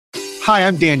Hi,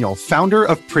 I'm Daniel, founder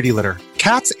of Pretty Litter.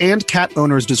 Cats and cat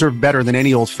owners deserve better than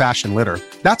any old-fashioned litter.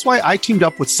 That's why I teamed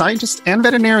up with scientists and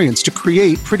veterinarians to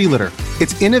create Pretty Litter.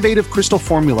 Its innovative crystal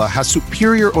formula has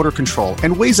superior odor control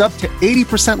and weighs up to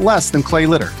 80% less than clay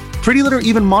litter. Pretty Litter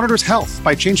even monitors health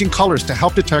by changing colors to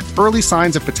help detect early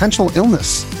signs of potential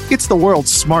illness. It's the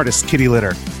world's smartest kitty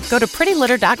litter. Go to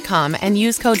prettylitter.com and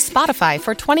use code SPOTIFY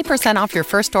for 20% off your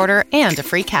first order and a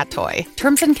free cat toy.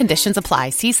 Terms and conditions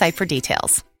apply. See site for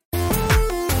details.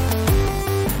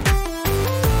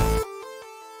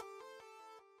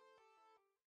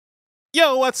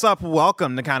 Yo, what's up?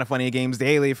 Welcome to Kinda Funny Games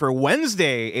Daily for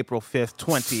Wednesday, April 5th,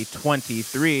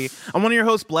 2023. I'm one of your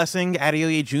hosts, Blessing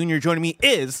Adeoye Jr. Joining me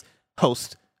is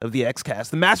host of the X-Cast,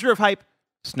 the master of hype,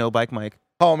 Snowbike Mike.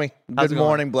 Homie, How's good it going?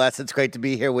 morning, Bless. It's great to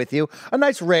be here with you. A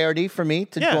nice rarity for me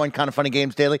to join Kinda Funny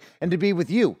Games Daily and to be with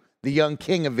you, the young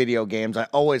king of video games. I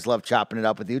always love chopping it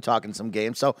up with you, talking some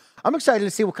games. So I'm excited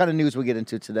to see what kind of news we get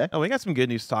into today. Oh, we got some good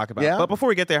news to talk about. Yeah? But before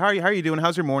we get there, how are you doing?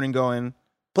 How's your morning going?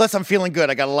 Plus, I'm feeling good.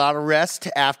 I got a lot of rest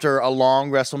after a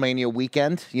long WrestleMania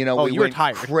weekend. You know, we you were went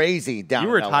tired. crazy down. You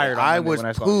were in LA. tired on I Monday was when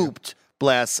I saw pooped.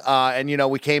 Bless. And, you know,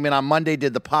 we came in on Monday,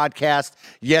 did the podcast.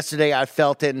 Yesterday, I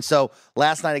felt it. And so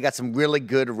last night, I got some really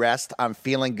good rest. I'm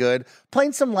feeling good.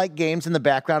 Playing some light games in the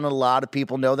background. And a lot of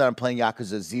people know that I'm playing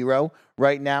Yakuza 0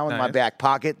 right now in my back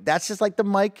pocket. That's just like the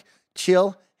Mike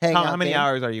chill, hang out How many game.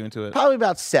 hours are you into it? Probably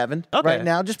about 7 right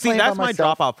now. Just playing that's by my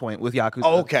myself. drop-off point with Yakuza.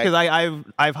 Oh, okay. Because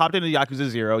I've hopped into Yakuza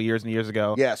 0 years and years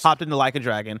ago. Yes. Hopped into Like a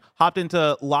Dragon. Hopped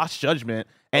into Lost Judgment.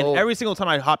 And every single time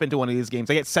I hop into one of these games,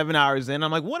 I get 7 hours in.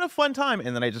 I'm like, what a fun time.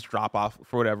 And then I just drop off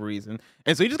for whatever reason.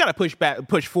 And so you just got to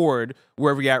push forward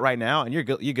wherever you're at right now. And you're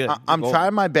good. You're good. I'm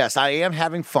trying my best. I am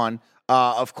having fun.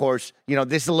 Of course, you know,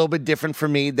 this is a little bit different for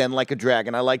me than Like a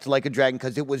Dragon. I liked Like a Dragon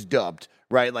because it was dubbed,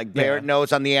 right? Like Barrett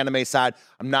knows on the anime side,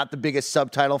 I'm not the biggest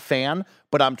subtitle fan,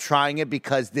 but I'm trying it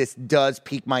because this does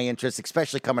pique my interest,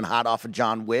 especially coming hot off of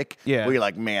John Wick. Yeah. Where you're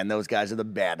like, man, those guys are the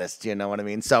baddest. You know what I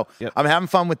mean? So I'm having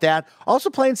fun with that. Also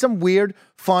playing some weird,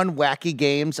 fun, wacky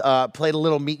games. Played a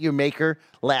little Meet Your Maker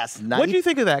last night. What do you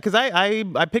think of that? Because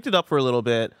I picked it up for a little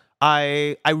bit.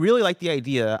 I really like the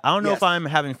idea. I don't know if I'm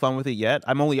having fun with it yet.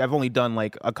 I've only done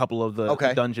like a couple of the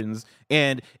dungeons,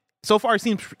 and so far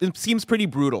it seems pretty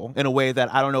brutal in a way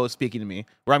that I don't know is speaking to me.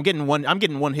 Where I'm getting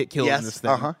one hit kill in this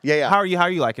thing. Yeah. How are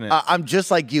you liking it? I'm just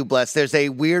like you, Bless. There's a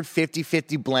weird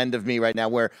 50-50 blend of me right now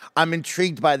where I'm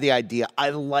intrigued by the idea. I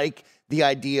like the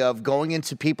idea of going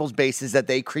into people's bases that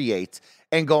they create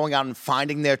and going out and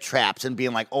finding their traps and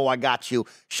being like, oh, I got you,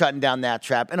 shutting down that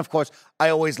trap. And, of course, I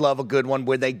always love a good one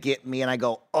where they get me and I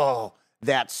go, oh,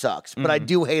 that sucks. But I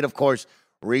do hate, of course,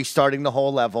 restarting the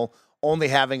whole level, only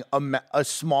having a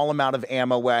small amount of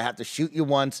ammo where I have to shoot you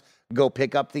once, go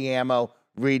pick up the ammo,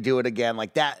 redo it again.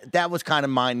 Like that was kind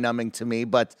of mind-numbing to me.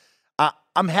 But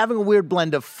I'm having a weird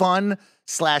blend of fun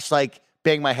 / like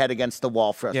bang my head against the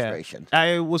wall frustration. Yeah.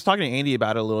 I was talking to Andy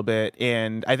about it a little bit,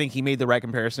 and I think he made the right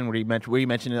comparison where he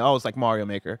mentioned it. Oh, it's like Mario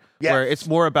Maker, where it's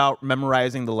more about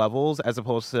memorizing the levels as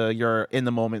opposed to your in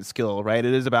the moment skill, right?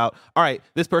 It is about, all right,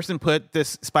 this person put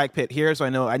this spike pit here, so I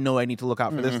know I need to look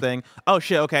out for this thing. Oh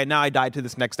shit, okay, now I died to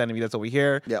this next enemy that's over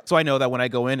here. So I know that when I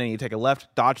go in and you take a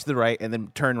left, dodge to the right, and then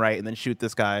turn right, and then shoot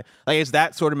this guy. Like it's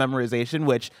that sort of memorization,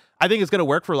 which I think it's going to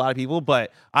work for a lot of people,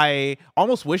 but I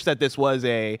almost wish that this was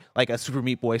a Super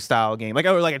Meat Boy style game,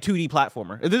 or like a 2D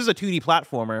platformer. If this is a 2D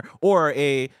platformer or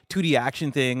a 2D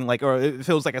action thing, or it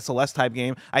feels like a Celeste type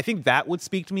game, I think that would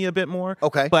speak to me a bit more.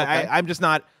 Okay. But I'm just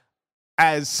not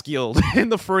as skilled in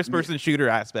the first-person shooter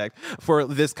aspect for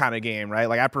this kind of game, right?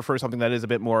 Like I prefer something that is a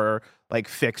bit more like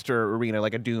fixed or arena,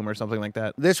 like a Doom or something like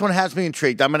that. This one has me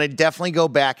intrigued. I'm going to definitely go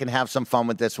back and have some fun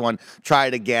with this one, try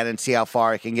it again and see how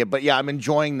far I can get. But yeah, I'm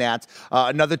enjoying that.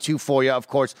 Another two for you. Of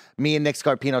course, me and Nick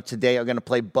Scarpino today are going to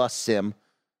play Bus Sim.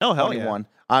 Oh, hell 21. yeah.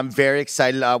 I'm very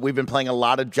excited. We've been playing a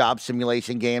lot of job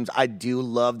simulation games. I do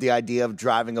love the idea of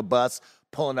driving a bus,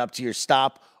 pulling up to your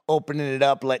stop, opening it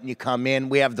up, letting you come in.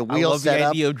 We have the wheel set up. I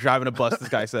love the idea of driving a bus, this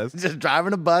guy says. Just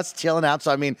driving a bus, chilling out.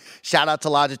 So, I mean, shout out to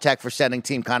Logitech for sending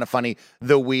Team Kinda Funny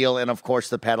the wheel and, of course,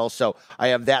 the pedal. So I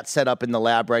have that set up in the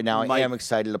lab right now. I am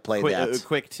excited to play that. A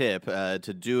quick tip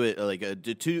to do it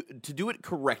to do it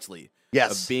correctly.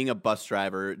 Yes. Being a bus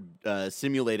driver,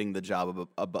 simulating the job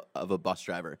of a bus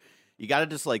driver. You got to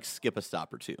just skip a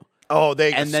stop or two. Oh,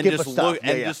 they and then just look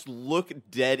just look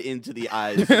dead into the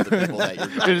eyes of the people that you're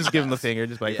driving. Just give them the finger,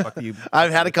 just like fuck you.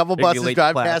 I've had a couple buses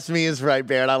drive past me. Is right,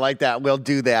 Barrett. I like that. We'll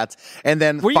do that. And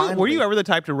then were you ever the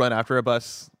type to run after a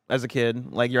bus as a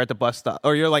kid? Like you're at the bus stop,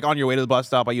 or you're like on your way to the bus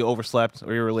stop, but you overslept,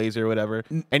 or you were lazy or whatever,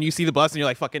 and you see the bus and you're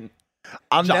like fucking.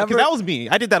 I'll never. That was me.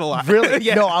 I did that a lot. Really?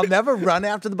 Yeah. No, I'll never run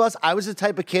after the bus. I was the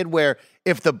type of kid where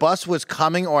if the bus was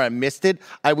coming or I missed it,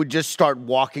 I would just start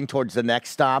walking towards the next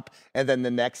stop and then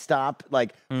the next stop,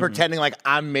 like pretending like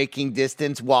I'm making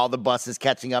distance while the bus is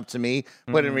catching up to me.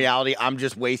 But in reality, I'm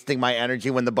just wasting my energy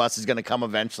when the bus is going to come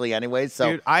eventually anyway.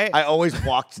 So Dude, I always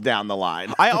walked down the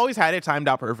line. I always had it timed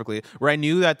out perfectly, where I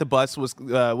knew that the bus was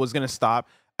going to stop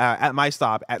at my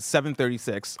stop at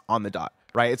 7:36 on the dot.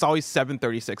 Right, it's always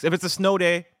 7:36. If it's a snow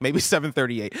day, maybe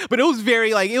 7:38. But it was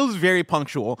very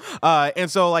punctual.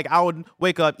 And so like I would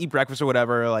wake up, eat breakfast or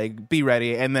whatever, like be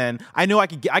ready, and then I know I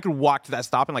could walk to that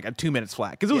stop in like a 2 minutes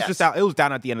flat because it was it was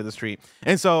down at the end of the street.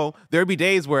 And so there'd be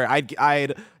days where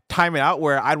I'd time it out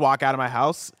where I'd walk out of my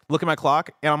house, look at my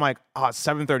clock, and I'm like, oh, it's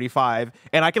 7:35,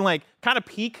 and I can like kind of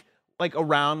peek like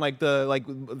around like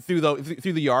through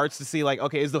the yards to see like,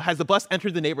 okay, has the bus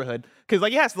entered the neighborhood? Because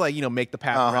like it has to like make the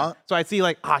path around. So I see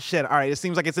like, oh shit, all right, it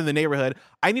seems like it's in the neighborhood.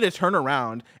 I need to turn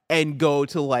around and go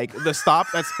to like the stop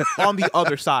that's on the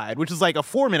other side, which is like a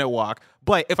 4-minute walk.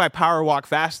 But if I power walk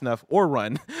fast enough or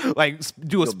run, like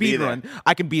do a speed run,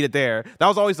 I can beat it there. That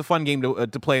was always the fun game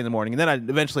to play in the morning. And then I'd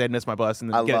miss my bus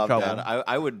and then get in trouble. That.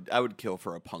 I would kill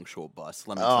for a punctual bus.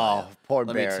 Let me tell you. Poor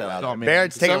Barrett.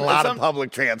 Barrett's taking a lot of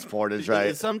public transport, is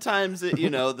right. Sometimes,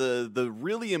 the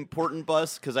really important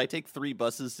bus, because I take 3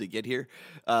 buses to get here,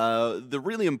 the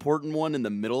really important one in the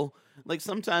middle, like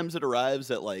sometimes it arrives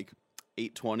at like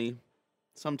 8:20,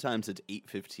 sometimes it's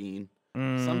 8:15,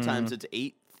 sometimes it's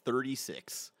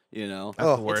 8:36.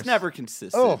 It's never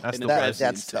consistent. Oh,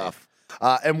 that's tough.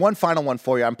 And one final one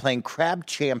for you. I'm playing Crab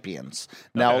Champions.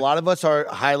 Now, a lot of us are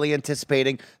highly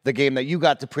anticipating the game that you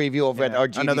got to preview over at our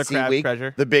GDC another crab week,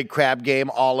 treasure. The big crab game,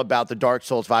 all about the Dark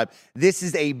Souls vibe. This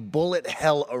is a bullet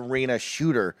hell arena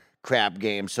shooter crab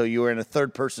game. So you are in a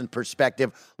third-person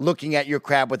perspective, looking at your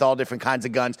crab with all different kinds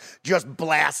of guns, just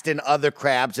blasting other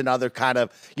crabs and other kind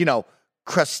of,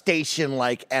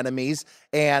 crustacean-like enemies.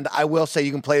 And I will say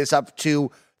you can play this up to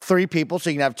 3 people,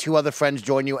 so you can have 2 other friends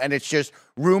join you, and it's just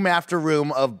room after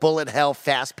room of bullet hell,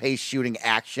 fast-paced shooting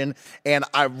action, and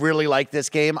I really like this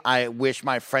game. I wish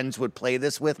my friends would play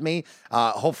this with me.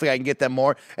 Hopefully I can get them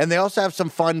more. And they also have some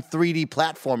fun 3D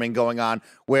platforming going on,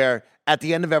 where at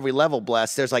the end of every level,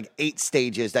 Bless, there's like 8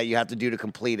 stages that you have to do to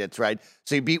complete it, right?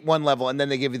 So you beat one level, and then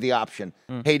they give you the option.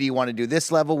 Hey, do you want to do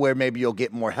this level where maybe you'll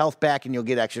get more health back and you'll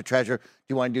get extra treasure? Do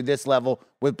you want to do this level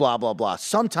with blah, blah, blah?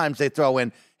 Sometimes they throw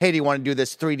in, hey, do you want to do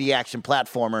this 3D action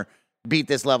platformer? Beat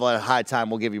this level at a high time,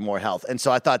 we'll give you more health. And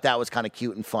so I thought that was kind of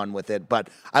cute and fun with it.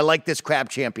 But I like this Crab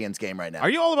Champions game right now. Are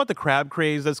you all about the crab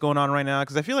craze that's going on right now?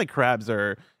 Because I feel like crabs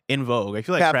are in vogue. I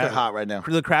feel like crabs are hot right now.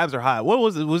 The crabs are hot. What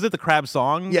was it? Was it the crab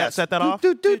song that set that off?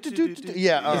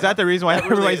 Yeah. Is that the reason why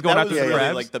everybody's going after the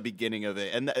crabs? Like the beginning of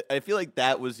it. And I feel like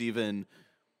that was even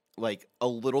like a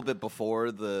little bit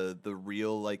before the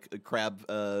real like crab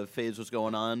phase was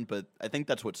going on, but I think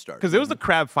that's what started. Because there was a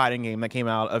crab fighting game that came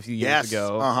out a few years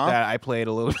ago that I played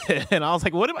a little bit, and I was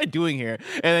like, "What am I doing here?"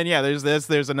 And then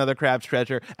there's another Crab's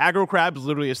Treasure. Aggro Crab is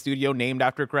literally a studio named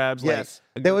after crabs. Yes,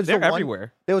 like, they're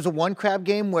everywhere. There was a one crab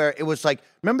game where it was like,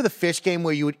 remember the fish game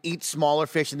where you would eat smaller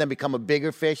fish and then become a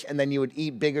bigger fish, and then you would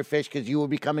eat bigger fish because you were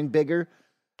becoming bigger.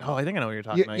 Oh, I think I know what you're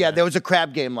talking about. Yeah, there was a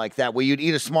crab game like that where you'd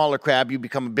eat a smaller crab, you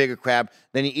become a bigger crab,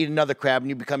 then you eat another crab and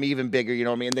you become even bigger, you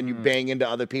know what I mean? And then you bang into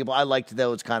other people. I liked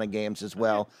those kind of games as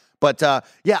well. But, I'm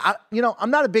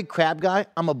not a big crab guy.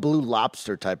 I'm a blue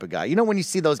lobster type of guy. You know when you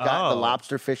see those guys, the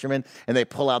lobster fishermen, and they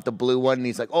pull out the blue one, and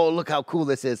he's like, oh, look how cool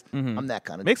this is. I'm that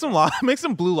kind of guy. Make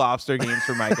some blue lobster games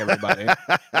for Mike, everybody.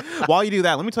 While you do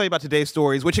that, let me tell you about today's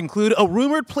stories, which include a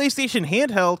rumored PlayStation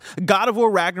handheld, God of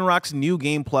War Ragnarok's new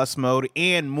Game Plus mode,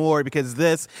 and more, because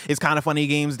this is Kind of Funny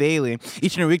Games Daily.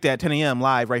 Each and every weekday at 10 a.m.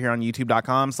 live right here on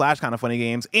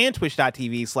youtube.com/kindoffunnygames and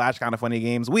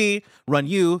twitch.tv/kindoffunnygames. We run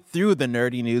you through the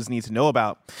nerdy news need to know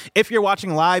about. If you're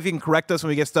watching live, you can correct us when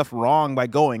we get stuff wrong by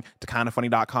going to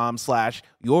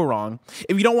kindoffunny.com/you're wrong.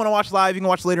 If you don't want to watch live, you can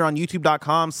watch later on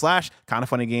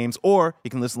youtube.com/kindoffunnygames, or you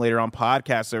can listen later on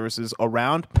podcast services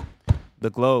around the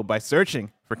globe by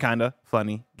searching for Kinda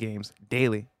Funny Games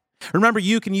Daily. Remember,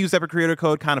 you can use Epic Creator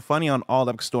Code KindaFunny on all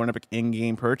Epic Store and Epic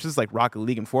in-game purchases like Rocket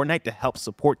League and Fortnite to help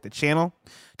support the channel.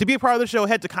 To be a part of the show,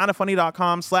 head to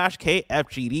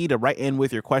kindafunny.com/KFGD to write in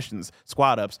with your questions,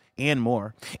 squad ups, and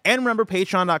more. And remember,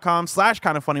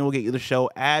 patreon.com/KindaFunny will get you the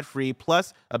show ad-free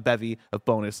plus a bevy of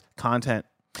bonus content.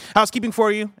 Housekeeping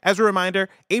for you. As a reminder,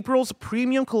 April's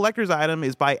premium collector's item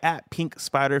is by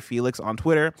 @PinkSpiderFelix on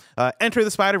Twitter. Enter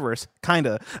the Spider-Verse,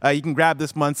 kinda. You can grab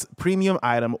this month's premium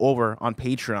item over on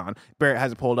Patreon. Barrett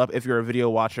has it pulled up if you're a video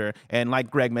watcher. And like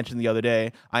Greg mentioned the other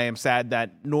day, I am sad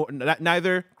that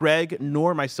neither Greg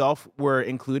nor myself were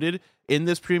included in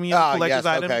this premium collector's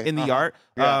item in the art.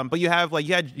 Yeah. But you have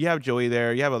you have Joey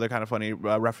there. You have other kind of funny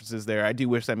references there. I do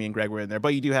wish that me and Greg were in there.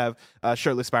 But you do have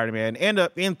shirtless Spider-Man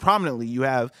and prominently you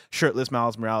have shirtless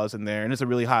Miles Morales in there, and it's a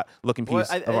really hot looking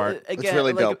piece of art. Again, it's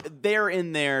really dope. They're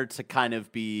in there to kind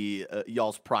of be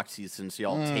y'all's proxies, since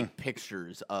y'all take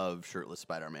pictures of shirtless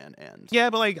Spider-Man and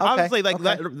but obviously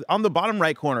on the bottom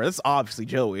right corner, that's obviously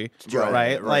Joey,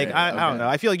 right? Like I don't know.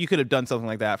 I feel like you could have done something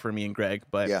like that for me and Greg,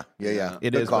 but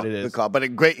it is what it is. But a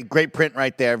great print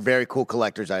right there. Very cool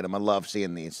collector's item. I love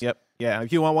seeing these. Yep. Yeah,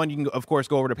 if you want one, you can, of course,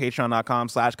 go over to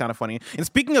patreon.com/kindafunny. And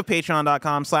speaking of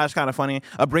patreon.com/kindafunny,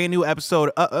 a brand new episode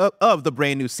of the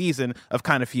brand new season of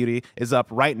Kinda Feudy is up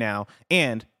right now.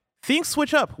 And things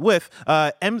switch up with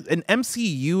an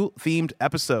MCU-themed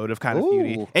episode of Kinda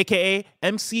Feudy, a.k.a.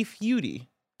 MC Feudy.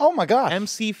 Oh my gosh.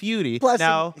 MC Feudy.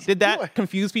 Now, did that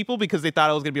confuse people because they thought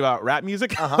it was going to be about rap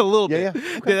music? A little bit. Yeah.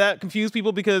 Okay. Did that confuse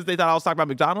people because they thought I was talking about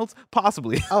McDonald's?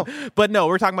 Possibly. Oh. But no,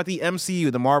 we're talking about the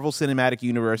MCU, the Marvel Cinematic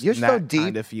Universe. You're so deep.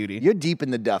 Kind of Feudy. You're deep in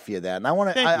the Duffy of that. And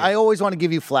I always want to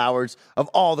give you flowers of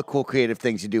all the cool creative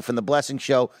things you do, from the Blessing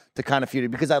Show to Kinda Feudy,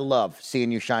 because I love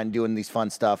seeing you shine doing these fun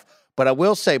stuff. But I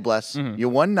will say, Bless, your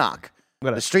one knock.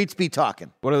 The streets be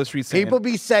talking. What are the streets saying? People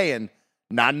be saying,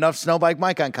 not enough Snowbike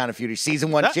Mike on Kinda Feudy.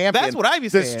 Season 1 champion. That's what I be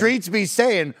saying. The streets be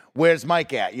saying, where's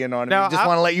Mike at? You know what I mean? Just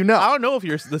want to let you know. I don't know if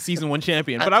you're the Season 1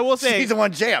 champion, but I will say Season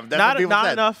 1 champ. That's not what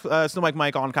said. Enough Snowbike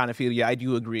Mike on Kinda Feudy. Yeah, I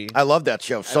do agree. I love that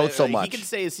show so much. He can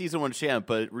say he's Season 1 champ,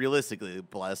 but realistically,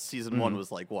 Bless, Season 1 was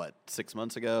like, what, 6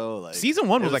 months ago? Like, Season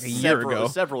 1 was like a year ago.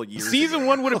 Several years Season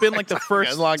 1 would have been like the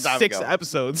first 6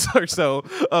 episodes or so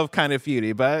of Kinda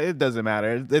Feudy, but it doesn't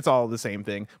matter. It's all the same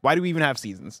thing. Why do we even have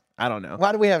seasons? I don't know.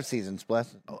 Why do we have seasons, Bless?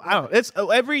 I don't know. It's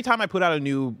every time I put out a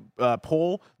new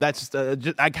poll, that's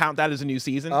just, I count that as a new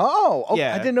season.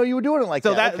 Yeah. I didn't know you were doing it like that.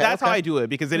 So that's how I do it,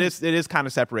 because it is kind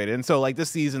of separated. And so like this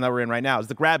season that we're in right now is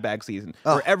the grab bag season,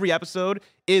 where every episode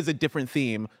is a different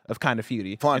theme of Kinda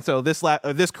Feudy. Fun. And so this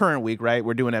current week, right,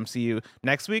 we're doing MCU.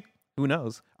 Next week, who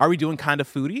knows? Are we doing Kinda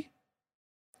Foodie?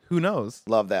 Who knows?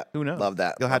 Love that. Who knows? Love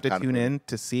that. You'll have to tune in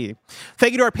to see.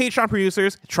 Thank you to our Patreon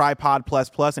producers, Tripod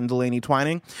Plus and Delaney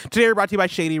Twining. Today we're brought to you by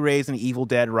Shady Rays and Evil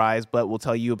Dead Rise, but we'll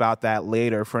tell you about that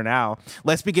later. For now,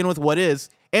 let's begin with what is,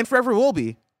 and forever will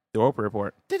be, the Oprah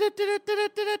Report.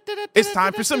 It's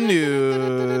time for some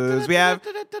news. We have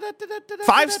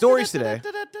 5 stories today.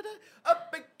 A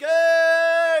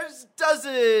baker's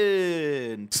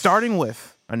dozen. Starting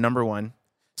with our number 1.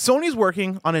 Sony's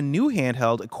working on a new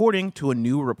handheld, according to a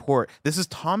new report. This is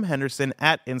Tom Henderson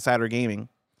at Insider Gaming.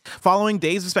 Following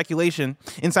days of speculation,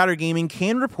 Insider Gaming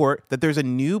can report that there's a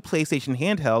new PlayStation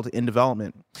handheld in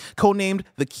development. Codenamed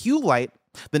the Q Lite,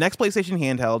 the next PlayStation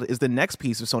handheld is the next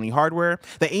piece of Sony hardware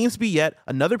that aims to be yet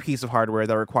another piece of hardware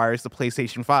that requires the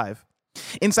PlayStation 5.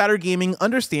 Insider Gaming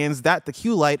understands that the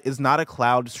Q Lite is not a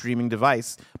cloud streaming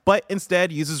device, but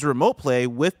instead uses remote play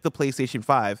with the PlayStation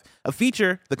 5, a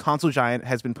feature the console giant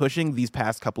has been pushing these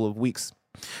past couple of weeks.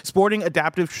 Sporting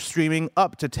adaptive streaming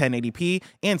up to 1080p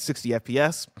and 60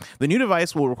 FPS, the new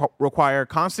device will require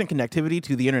constant connectivity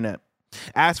to the internet.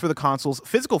 As for the console's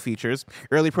physical features,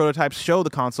 early prototypes show the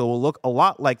console will look a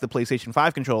lot like the PlayStation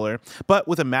 5 controller, but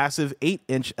with a massive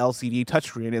 8-inch LCD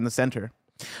touchscreen in the center.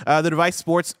 The device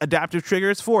sports adaptive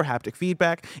triggers for haptic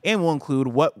feedback and will include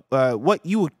what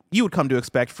you would come to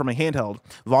expect from a handheld: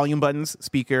 volume buttons,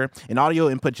 speaker, an audio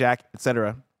input jack,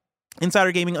 etc.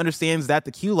 Insider Gaming understands that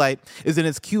the Q Lite is in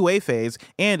its QA phase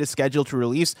and is scheduled to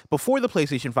release before the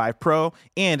PlayStation 5 Pro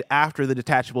and after the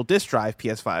detachable disk drive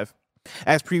PS5.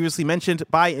 As previously mentioned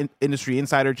by industry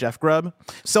insider Jeff Grubb,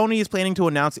 Sony is planning to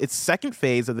announce its second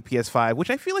phase of the PS5,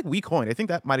 which I feel like we coined. I think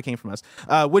that might have came from us,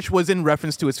 which was in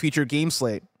reference to its future game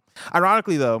slate.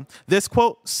 Ironically, though, this,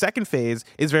 quote, second phase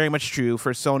is very much true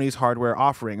for Sony's hardware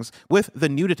offerings, with the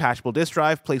new detachable disk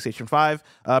drive, PlayStation 5,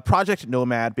 Project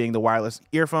Nomad being the wireless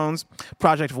earphones,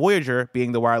 Project Voyager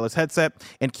being the wireless headset,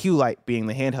 and Q Lite being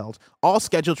the handheld, all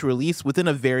scheduled to release within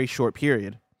a very short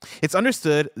period. It's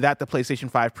understood that the PlayStation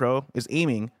 5 Pro is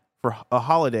aiming for a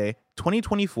holiday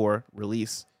 2024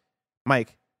 release.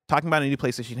 Mike, talking about a new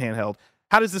PlayStation handheld,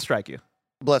 how does this strike you?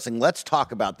 Blessing, let's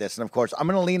talk about this. And of course, I'm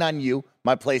going to lean on you,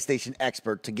 my PlayStation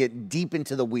expert, to get deep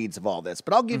into the weeds of all this.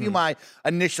 But I'll give you my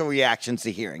initial reactions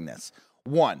to hearing this.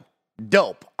 1,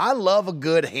 dope. I love a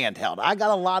good handheld. I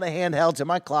got a lot of handhelds in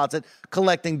my closet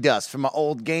collecting dust, from my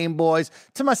old Game Boys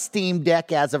to my Steam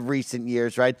Deck as of recent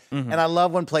years, right? And I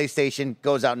love when PlayStation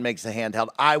goes out and makes a handheld.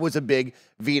 I was a big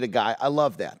Vita guy. I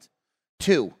love that.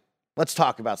 2, let's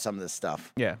talk about some of this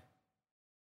stuff. Yeah.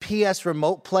 PS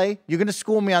Remote Play. You're going to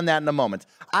school me on that in a moment.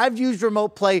 I've used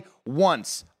Remote Play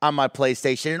once on my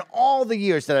PlayStation. In all the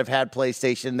years that I've had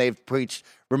PlayStation, they've preached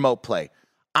Remote Play.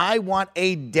 I want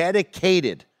a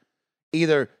dedicated,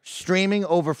 either streaming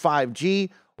over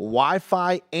 5G,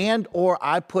 Wi-Fi, and or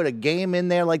I put a game in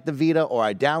there like the Vita, or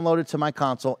I download it to my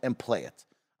console and play it.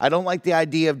 I don't like the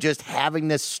idea of just having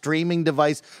this streaming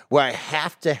device where I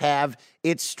have to have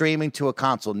it streaming to a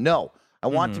console. No. I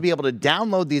want to be able to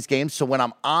download these games so when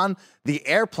I'm on the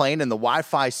airplane and the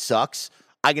Wi-Fi sucks,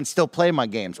 I can still play my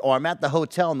games. Or I'm at the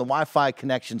hotel and the Wi-Fi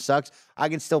connection sucks, I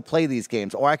can still play these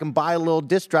games. Or I can buy a little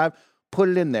disk drive, put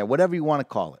it in there, whatever you want to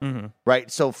call it, right?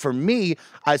 So for me,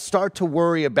 I start to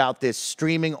worry about this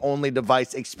streaming-only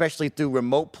device, especially through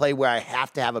Remote Play where I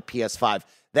have to have a PS5.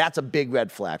 That's a big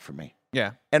red flag for me.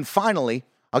 Yeah. And finally,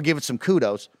 I'll give it some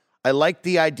kudos. I like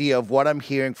the idea of what I'm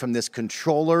hearing from this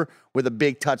controller with a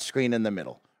big touch screen in the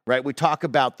middle, right? We talk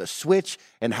about the Switch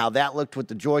and how that looked with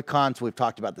the Joy-Cons. We've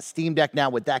talked about the Steam Deck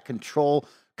now with that kind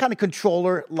of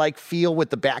controller-like feel with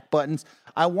the back buttons.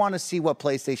 I want to see what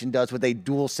PlayStation does with a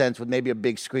DualSense with maybe a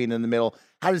big screen in the middle.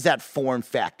 How does that form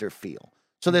factor feel?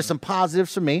 So there's some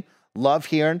positives for me. Love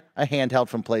hearing a handheld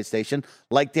from PlayStation.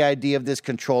 Like the idea of this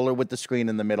controller with the screen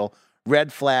in the middle.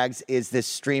 Red flags is this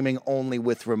streaming only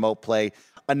with Remote Play.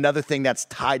 Another thing that's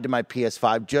tied to my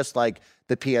PS5, just like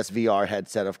the PSVR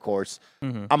headset, of course.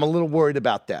 I'm a little worried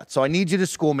about that. So I need you to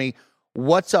school me.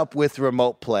 What's up with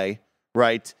Remote Play,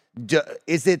 right?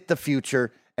 Is it the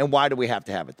future? And why do we have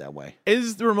to have it that way?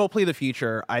 Is the Remote Play the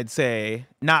future? I'd say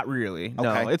not really.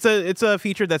 Okay. No, it's a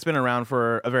feature that's been around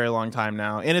for a very long time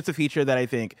now. And it's a feature that I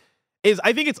think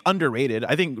it's underrated.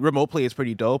 I think Remote Play is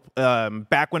pretty dope.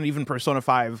 Back when even Persona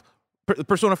 5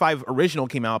 original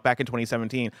came out back in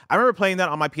 2017. I remember playing that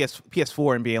on my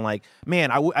PS4 and being like,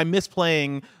 man, I miss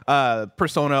playing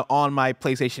Persona on my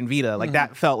PlayStation Vita. Like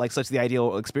that felt like such the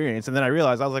ideal experience. And then I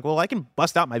realized, I was like, well, I can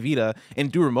bust out my Vita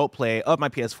and do Remote Play of my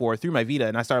PS4 through my Vita.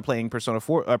 And I started playing Persona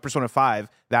 5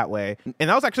 that way. And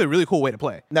that was actually a really cool way to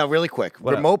play. Now, really quick,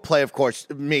 Remote Play, of course,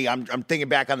 I'm thinking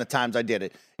back on the times I did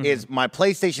it, is my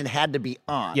PlayStation had to be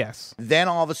on. Yes. Then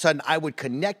all of a sudden I would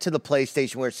connect to the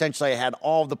PlayStation where essentially I had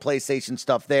all of the PlayStation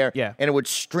stuff there. Yeah. And it would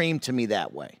stream to me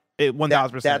that way.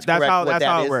 1,000%. That's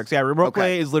how it works. Yeah, Remote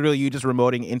Play is literally you just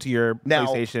remoting into your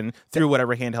PlayStation through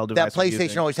whatever handheld device. That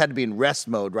PlayStation always had to be in rest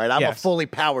mode, right? I'm a fully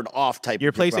powered off type.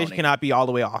 Your PlayStation cannot be all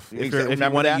the way off if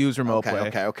you want to use Remote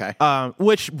Play. Okay.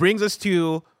 Which brings us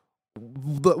to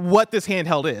what this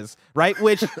handheld is, right?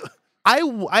 Which I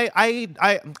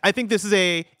think this is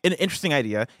an interesting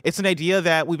idea. It's an idea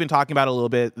that we've been talking about a little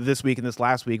bit this week and this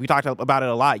last week. We talked about it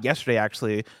a lot yesterday,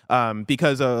 actually,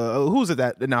 because who was it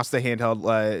that announced the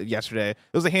handheld yesterday? It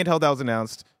was a handheld that was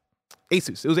announced.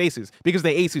 Asus. It was Asus because the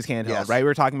Asus handheld, right? We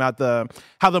were talking about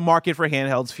how the market for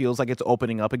handhelds feels like it's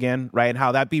opening up again, right? And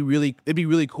how it'd be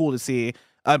really cool to see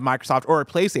Microsoft or a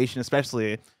PlayStation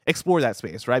especially explore that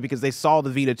space, right? Because they saw the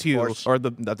Vita 2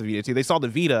 not the Vita 2. They saw the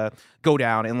Vita go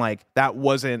down and like that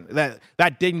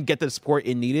didn't get the support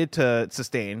it needed to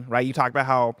sustain, right? You talk about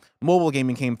how mobile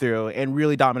gaming came through and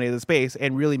really dominated the space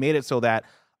and really made it so that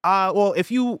well,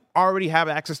 if you already have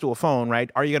access to a phone,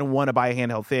 right, are you going to want to buy a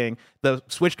handheld thing? The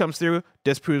Switch comes through,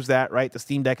 disproves that, right? The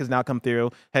Steam Deck has now come through,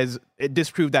 it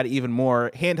disproved that even more.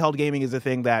 Handheld gaming is a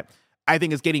thing that I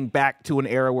think is getting back to an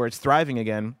era where it's thriving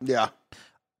again. Yeah.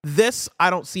 This I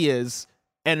don't see as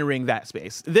entering that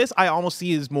space. This I almost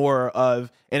see as more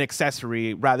of an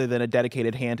accessory rather than a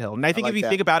dedicated handheld. And I think if you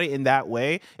think about it in that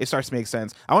way, it starts to make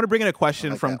sense. I want to bring in a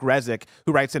question from Grezik,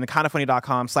 who writes in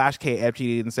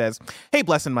kindafunny.com/KFGD and says, hey,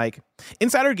 Bless and Mike,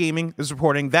 Insider Gaming is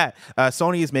reporting that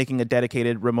Sony is making a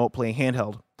dedicated Remote Play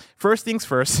handheld. First things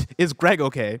first, is Greg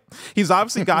okay? He's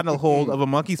obviously gotten a hold of a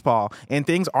monkey's paw and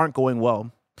things aren't going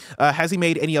well. Has he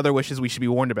made any other wishes we should be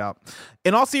warned about?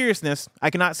 In all seriousness, I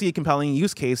cannot see a compelling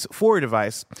use case for a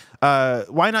device.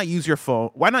 Why not use your phone?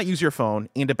 Why not use your phone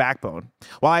and a backbone?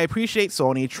 While I appreciate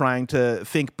Sony trying to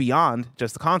think beyond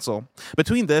just the console,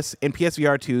 between this and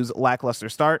PSVR 2's lackluster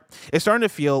start, it's starting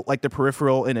to feel like the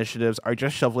peripheral initiatives are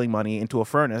just shoveling money into a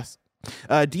furnace.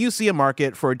 Do you see a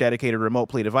market for a dedicated Remote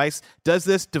Play device? Does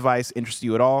this device interest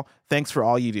you at all? Thanks for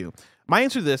all you do. My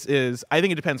answer to this is I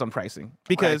think it depends on pricing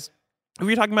because if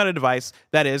you're talking about a device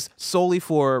that is solely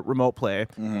for Remote Play,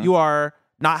 you are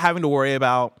not having to worry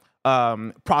about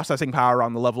processing power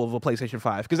on the level of a PlayStation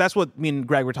 5. Because that's what me and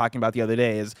Greg were talking about the other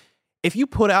day is if you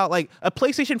put out like a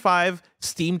PlayStation 5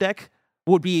 Steam Deck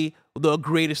would be the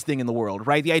greatest thing in the world,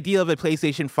 right? The idea of a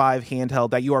PlayStation 5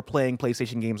 handheld that you are playing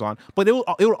PlayStation games on, but it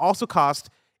will also cost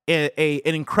an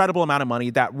incredible amount of money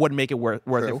that would make it worth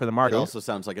it for the market. It also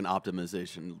sounds like an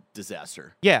optimization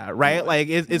disaster. Yeah, right. Like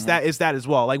is that as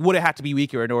well? Like, would it have to be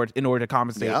weaker in order to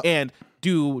compensate? Yep. And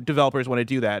do developers want to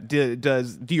do that?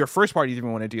 Do your first parties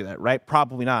even want to do that? Right?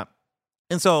 Probably not.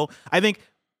 And so I think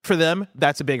for them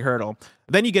that's a big hurdle.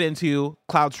 Then you get into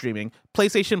cloud streaming,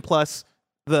 PlayStation Plus.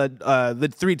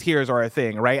 The 3 tiers are a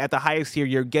thing, right? At the highest tier,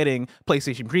 you're getting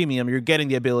PlayStation Premium. You're getting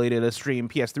the ability to stream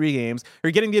PS3 games.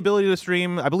 You're getting the ability to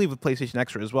stream, I believe, with PlayStation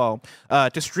Extra as well,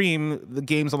 to stream the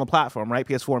games on the platform, right?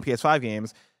 PS4 and PS5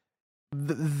 games.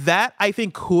 That, I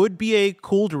think, could be a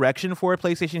cool direction for a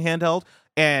PlayStation handheld.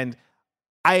 And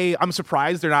I'm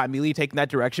surprised they're not immediately taking that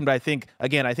direction. But I think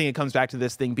it comes back to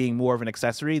this thing being more of an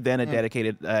accessory than a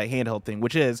dedicated handheld thing,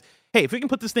 which is, hey, if we can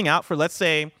put this thing out for, let's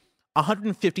say,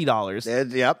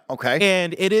 $150. Yep. Okay.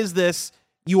 And it is this.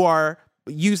 You are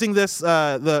using this.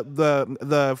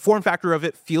 The form factor of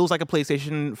it feels like a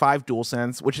PlayStation 5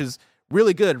 DualSense, which is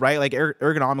really good, right? Like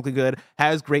ergonomically good,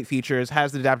 has great features,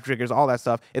 has the adaptive triggers, all that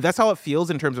stuff. If that's how it feels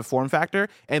in terms of form factor,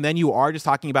 and then you are just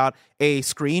talking about a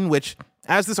screen, which,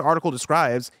 as this article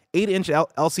describes, 8-inch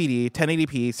LCD,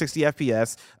 1080p, 60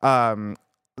 FPS.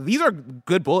 These are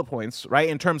good bullet points, right?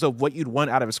 In terms of what you'd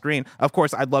want out of a screen. Of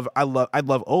course, I'd love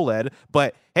OLED,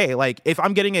 but hey, like if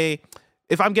I'm getting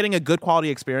a good quality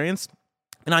experience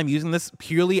and I'm using this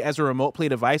purely as a remote play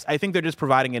device, I think they're just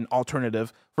providing an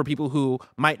alternative for people who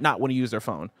might not want to use their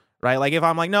phone, right? Like if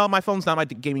I'm like, no, my phone's not my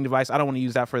gaming device, I don't want to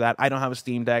use that for that. I don't have a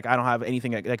Steam Deck. I don't have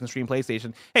anything that can stream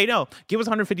PlayStation. Hey, no, give us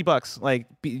 $150. Like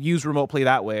use remote play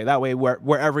that way. That way,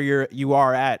 wherever you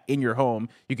are at in your home,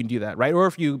 you can do that, right? Or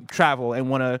if you travel and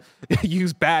want to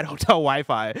use bad hotel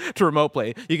Wi-Fi to remote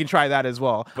play, you can try that as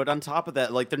well. But on top of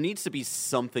that, like there needs to be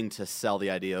something to sell the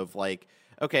idea of like,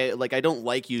 okay, like I don't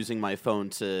like using my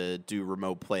phone to do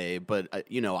remote play, but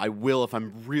I will if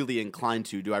I'm really inclined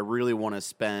to. Do I really want to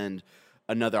spend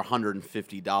another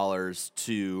 $150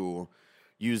 to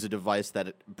use a device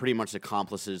that pretty much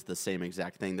accomplishes the same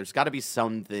exact thing? There's got to be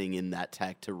something in that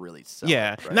tech to really sell.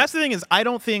 Yeah, right? And that's the thing is, I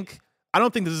don't think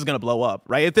this is gonna blow up,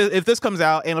 right? If this comes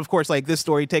out, and of course, like this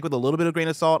story, take with a little bit of grain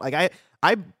of salt. Like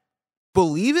I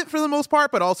believe it for the most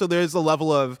part, but also there's a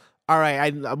level of, all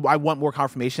right, I want more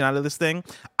confirmation out of this thing.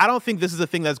 I don't think this is a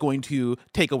thing that's going to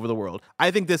take over the world.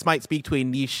 I think this might speak to a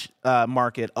niche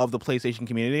market of the PlayStation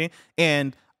community,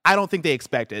 and I don't think they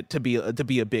expect it to be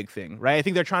a big thing, right? I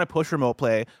think they're trying to push remote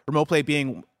play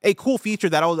being a cool feature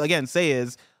that I'll again say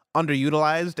is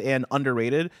underutilized and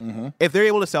underrated. Mm-hmm. If they're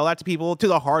able to sell that to people, to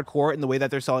the hardcore, in the way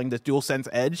that they're selling the DualSense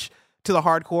Edge to the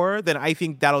hardcore, then I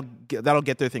think that'll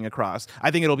get their thing across.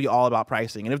 I think it'll be all about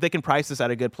pricing, and if they can price this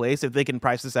at a good place, if they can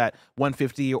price this at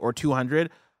 $150 or $200,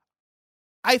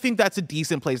 I think that's a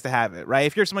decent place to have it, right?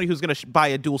 If you're somebody who's going to buy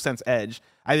a DualSense Edge,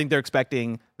 I think they're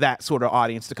expecting that sort of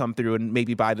audience to come through and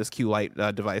maybe buy this Q-Lite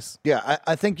device. Yeah,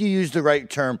 I think you used the right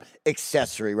term,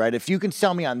 accessory, right? If you can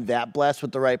sell me on that blast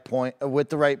with the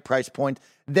right price point,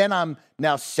 then I'm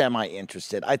now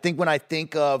semi-interested. I think when I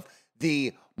think of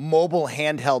the mobile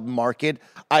handheld market,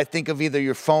 I think of either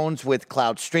your phones with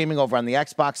cloud streaming over on the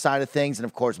Xbox side of things, and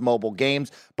of course mobile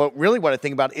games. But really what I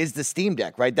think about is the Steam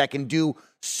Deck, right? That can do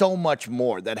so much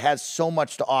more, that has so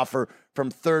much to offer, from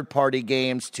third-party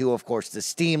games to, of course, the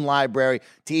Steam library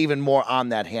to even more on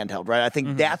that handheld, right? I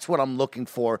think that's what I'm looking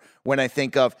for when I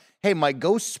think of, hey, my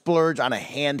go splurge on a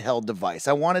handheld device.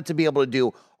 I want it to be able to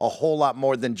do a whole lot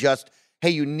more than just, hey,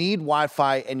 you need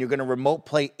Wi-Fi and you're going to remote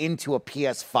play into a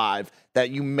PS5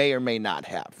 that you may or may not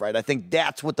have, right? I think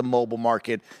that's what the mobile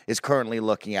market is currently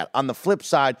looking at. On the flip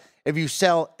side, if you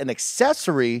sell an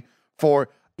accessory for,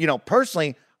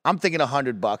 personally, I'm thinking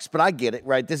 $100, but I get it,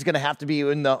 right? This is going to have to be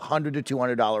in the $100 to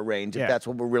 $200 range if that's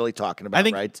what we're really talking about, I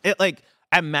think right? It, like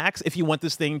at max, if you want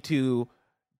this thing to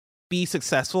be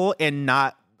successful and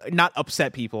not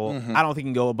upset people, I don't think you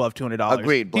can go above $200.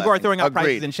 Agreed. People are throwing out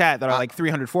prices in chat that are like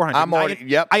 $300, $400. I'm already,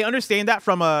 yep. I understand that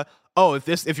from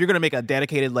if you're going to make a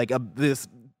dedicated this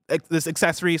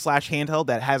accessory / handheld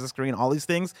that has a screen, all these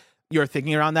things, you're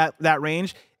thinking around that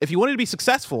range. If you want it to be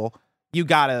successful, you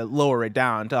got to lower it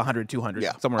down to 100,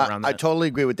 200, somewhere around that. I totally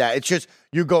agree with that. It's just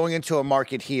you're going into a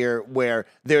market here where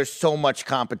there's so much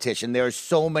competition. There's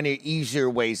so many easier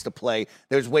ways to play.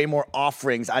 There's way more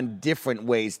offerings on different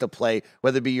ways to play,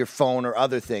 whether it be your phone or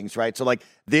other things, right? So, like,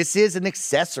 this is an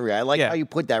accessory. I like how you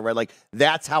put that, right? Like,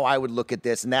 that's how I would look at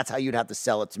this, and that's how you'd have to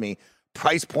sell it to me.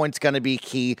 Price point's going to be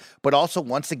key. But also,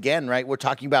 once again, right, we're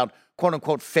talking about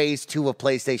quote-unquote phase 2 of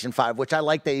PlayStation 5, which I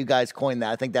like that you guys coined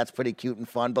that. I think that's pretty cute and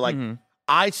fun. But, like,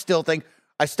 I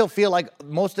still feel like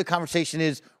most of the conversation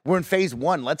is we're in phase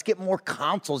one. Let's get more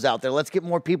consoles out there. Let's get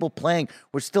more people playing.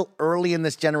 We're still early in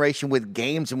this generation with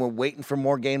games, and we're waiting for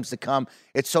more games to come.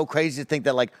 It's so crazy to think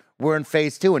that, like, we're in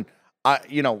phase two. And,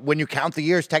 when you count the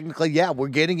years, technically, yeah, we're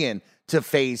getting in to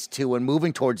phase two and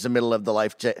moving towards the middle of the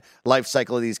life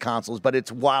cycle of these consoles. But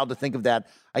it's wild to think of that.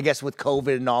 I guess with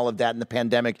COVID and all of that and the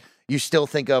pandemic, you still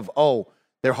think of,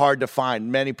 they're hard to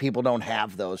find. Many people don't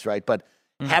have those, right? But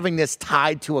having this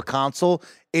tied to a console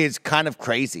is kind of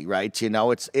crazy, right?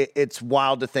 It's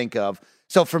wild to think of.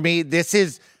 So for me, this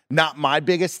is not my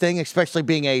biggest thing, especially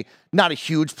being not a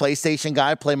huge PlayStation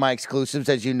guy. I play my exclusives,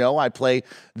 as you know. I play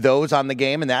those on the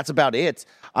game, and that's about it.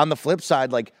 On the flip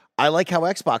side, like, I like how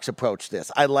Xbox approached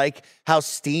this. I like how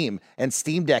Steam and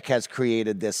Steam Deck has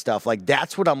created this stuff. Like,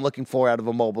 that's what I'm looking for out of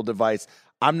a mobile device.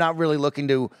 I'm not really looking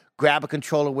to grab a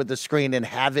controller with the screen and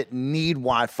have it need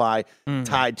Wi-Fi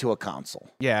tied to a console.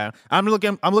 Yeah, I'm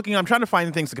trying to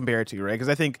find things to compare it to, right? Because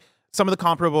I think some of the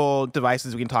comparable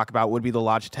devices we can talk about would be the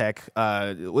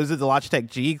Logitech. Was it the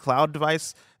Logitech G Cloud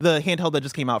device? The handheld that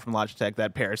just came out from Logitech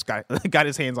that Paris got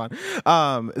his hands on.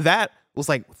 That was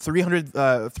like 300,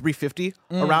 350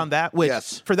 around that.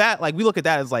 Which for that, like, we look at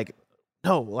that as like,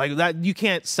 no, like, that you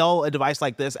can't sell a device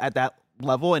like this at that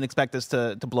level and expect this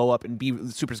to blow up and be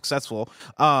super successful.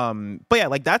 But yeah,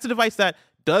 like, that's a device that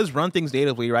does run things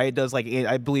natively, right? It does, like,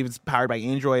 I believe it's powered by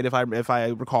Android if I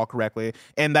recall correctly,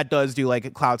 and that does do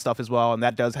like cloud stuff as well, and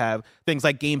that does have things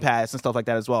like Game Pass and stuff like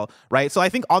that as well, right? So I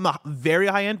think on the very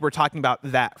high end, we're talking about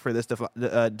that for this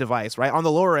device, right? On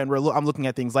the lower end, I'm looking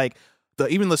at things like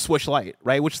even the Switch Lite,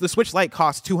 right? Which the Switch Lite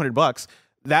costs $200.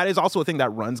 That is also a thing that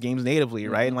runs games natively,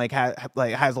 right? And like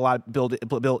has a lot built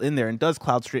in there and does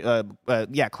cloud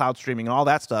streaming and all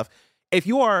that stuff. If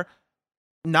you are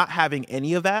not having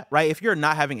any of that, right? If you're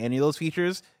not having any of those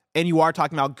features and you are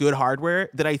talking about good hardware,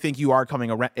 then I think you are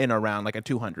coming in around like a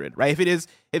 200, right? If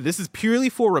this is purely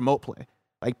for remote play,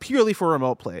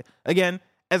 again,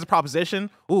 as a proposition,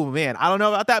 oh man, I don't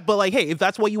know about that, but like, hey, if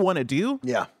that's what you want to do,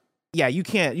 yeah,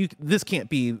 this can't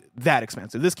be that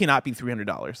expensive. This cannot be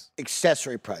 $300.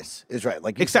 Accessory price is right.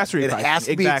 Like, accessory price. It has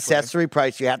to be accessory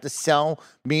price. You have to sell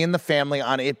me and the family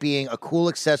on it being a cool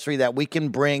accessory that we can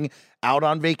bring out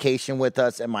on vacation with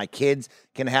us, and my kids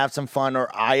can have some fun, or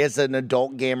I, as an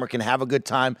adult gamer, can have a good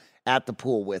time at the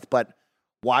pool with. But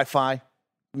Wi-Fi,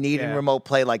 needing remote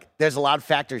play, like, there's a lot of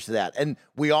factors to that. And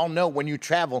we all know when you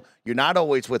travel, you're not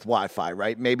always with Wi-Fi,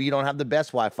 right? Maybe you don't have the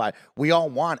best Wi-Fi. We all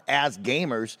want, as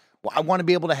gamers, I want to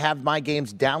be able to have my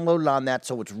games downloaded on that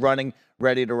so it's running,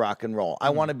 ready to rock and roll. I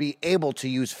want to be able to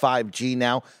use 5G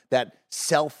now, that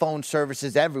cell phone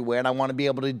services everywhere, and I want to be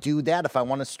able to do that if I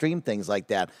want to stream things like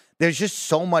that. There's just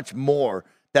so much more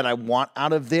that I want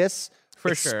out of this,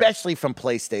 especially from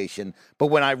PlayStation. But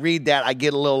when I read that, I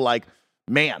get a little like,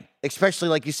 man, especially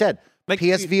like you said, like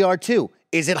PSVR 2.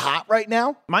 Is it hot right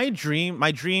now? My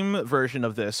dream version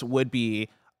of this would be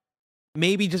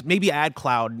maybe add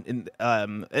cloud in,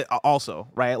 also,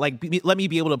 right? Like, let me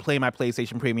be able to play my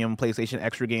PlayStation Premium, PlayStation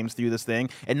Extra games through this thing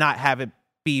and not have it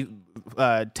be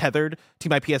tethered to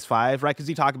my PS5, right? Because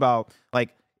you talk about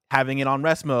like having it on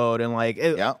rest mode and like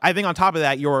I think on top of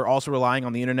that, you're also relying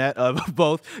on the internet of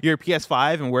both your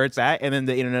PS5 and where it's at, and then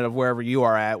the internet of wherever you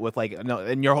are at with like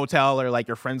in your hotel or like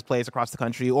your friend's place across the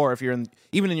country, or if you're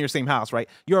even in your same house, right?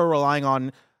 You're relying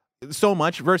on so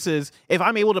much versus if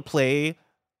I'm able to play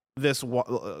this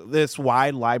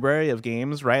wide library of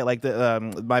games, right? Like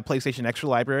the my PlayStation Extra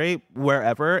library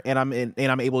wherever, and I'm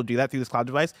able to do that through this cloud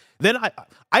device. Then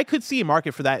I could see a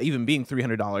market for that even being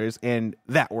 $300 and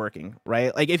that working,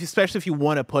 right? Like especially if you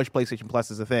want to push PlayStation Plus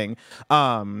as a thing.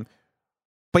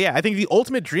 But yeah, I think the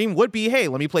ultimate dream would be, hey,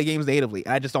 let me play games natively.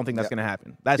 I just don't think that's going to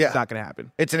happen. That's just not going to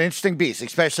happen. It's an interesting beast,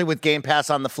 especially with Game Pass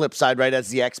on the flip side, right? As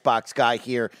the Xbox guy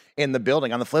here in the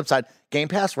building. On the flip side, Game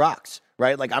Pass rocks,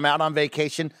 right? Like, I'm out on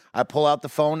vacation. I pull out the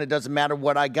phone. It doesn't matter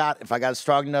what I got. If I got a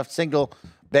strong enough signal,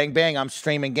 bang, bang, I'm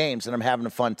streaming games and I'm having a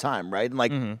fun time, right? And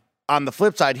like, on the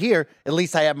flip side here, at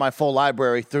least I have my full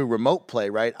library through remote play,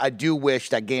 right? I do wish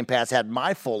that Game Pass had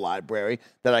my full library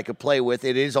that I could play with.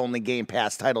 It is only Game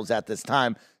Pass titles at this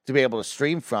time to be able to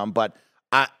stream from, but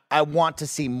I want to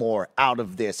see more out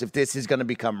of this if this is going to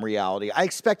become reality. I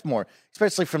expect more,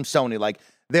 especially from Sony. Like,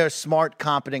 they're a smart,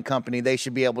 competent company. They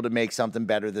should be able to make something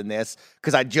better than this,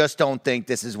 because I just don't think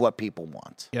this is what people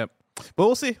want. Yep. But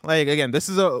we'll see. Like, again, this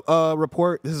is a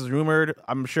report. This is rumored.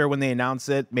 I'm sure when they announce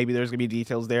it, maybe there's going to be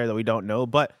details there that we don't know.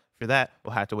 But for that,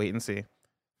 we'll have to wait and see.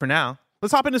 For now,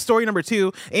 let's hop into story number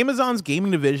 2. Amazon's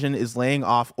gaming division is laying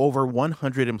off over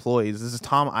 100 employees. This is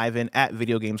Tom Ivan at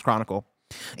Video Games Chronicle.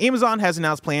 Amazon has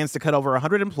announced plans to cut over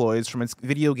 100 employees from its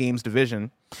video games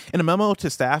division. In a memo to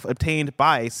staff obtained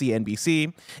by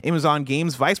CNBC, Amazon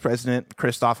Games Vice President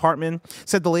Christoph Hartmann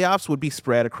said the layoffs would be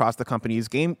spread across the company's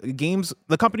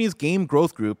game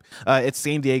growth group, its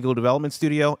San Diego development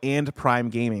studio, and Prime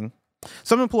Gaming.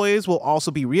 Some employees will also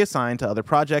be reassigned to other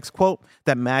projects, quote,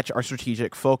 that match our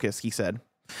strategic focus, he said.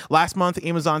 Last month,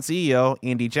 Amazon CEO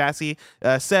Andy Jassy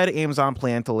said Amazon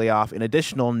planned to lay off an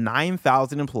additional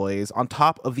 9,000 employees on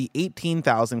top of the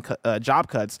 18,000 job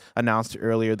cuts announced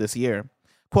earlier this year.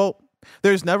 Quote,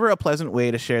 "There's never a pleasant way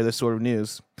to share this sort of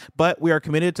news, but we are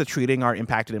committed to treating our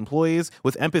impacted employees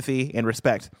with empathy and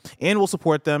respect, and will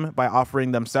support them by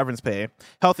offering them severance pay,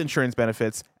 health insurance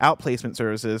benefits, outplacement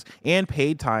services, and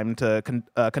paid time to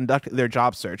conduct their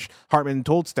job search," Hartmann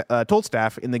told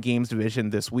staff in the games division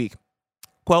this week.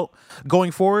 Quote,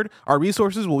 "Going forward, our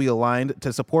resources will be aligned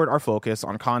to support our focus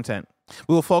on content.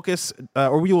 We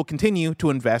will continue to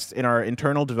invest in our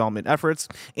internal development efforts,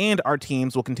 and our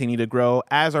teams will continue to grow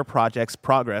as our projects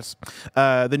progress.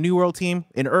 The New World team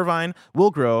in Irvine will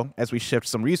grow as we shift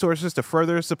some resources to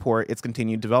further support its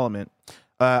continued development.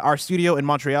 Our studio in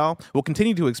Montreal will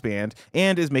continue to expand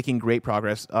and is making great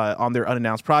progress on their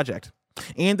unannounced project.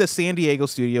 And the San Diego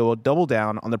studio will double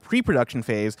down on the pre-production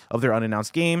phase of their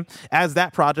unannounced game, as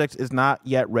that project is not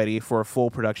yet ready for a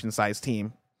full production-sized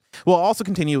team. We'll also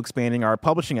continue expanding our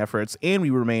publishing efforts, and we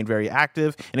remain very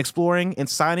active in exploring and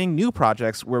signing new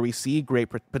projects where we see great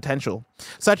potential,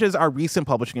 such as our recent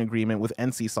publishing agreement with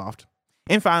NCSoft.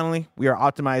 And finally, we are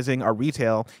optimizing our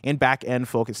retail and back-end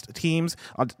focused teams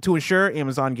to ensure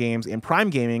Amazon Games and Prime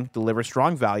Gaming deliver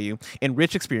strong value and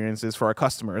rich experiences for our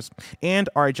customers, and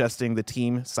are adjusting the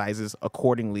team sizes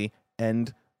accordingly,"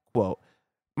 end quote.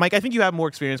 Mike, I think you have more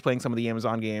experience playing some of the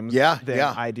Amazon games than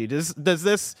I do. Does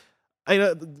this...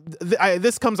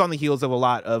 this comes on the heels of a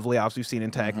lot of layoffs we've seen in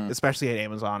tech, especially at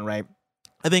Amazon, right?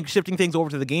 I think shifting things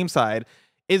over to the game side,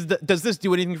 does this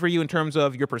do anything for you in terms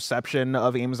of your perception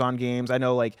of Amazon games? I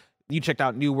know, like, you checked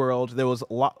out New World. There was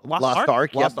Lost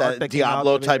Ark, that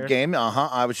Diablo type game.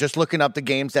 I was just looking up the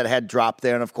games that had dropped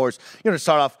there, and of course, to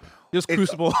start off, there's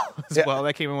Crucible as well.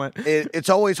 That came and went. It's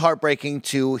always heartbreaking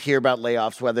to hear about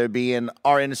layoffs, whether it be in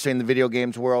our industry, in the video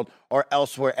games world, or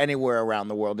elsewhere, anywhere around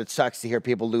the world. It sucks to hear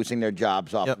people losing their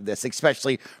jobs off of this,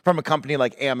 especially from a company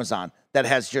like Amazon that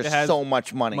has so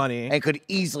much money and could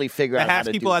easily figure out how to do this.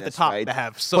 It has people at the top that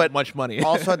have so much money.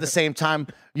 Also, at the same time,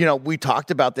 we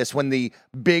talked about this when the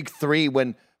big three,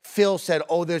 when Phil said,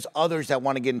 there's others that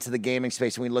want to get into the gaming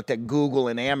space. And we looked at Google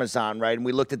and Amazon, right? And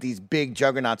we looked at these big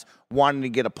juggernauts wanting to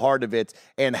get a part of it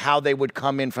and how they would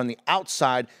come in from the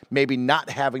outside, maybe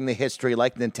not having the history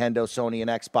like Nintendo, Sony, and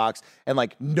Xbox, and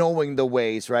like knowing the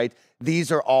ways, right?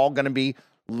 These are all going to be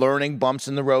learning bumps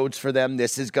in the roads for them.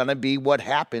 This is going to be what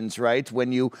happens, right?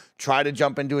 When you try to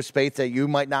jump into a space that you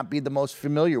might not be the most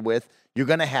familiar with, you're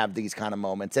going to have these kind of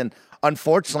moments. And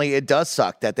unfortunately, it does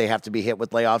suck that they have to be hit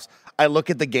with layoffs. I look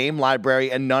at the game library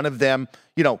and none of them,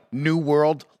 New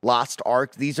World, Lost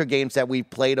Ark, these are games that we've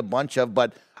played a bunch of,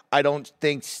 but I don't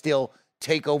think still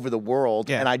take over the world.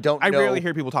 Yeah. And I rarely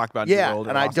hear people talk about New World.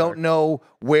 And I don't know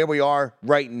where we are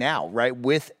right now, right,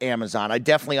 with Amazon. I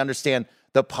definitely understand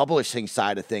the publishing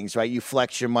side of things, right? You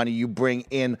flex your money, you bring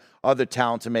in other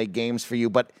talent to make games for you,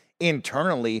 but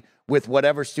internally, with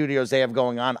whatever studios they have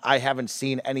going on, I haven't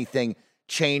seen anything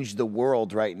change the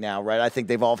world right now, right? I think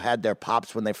they've all had their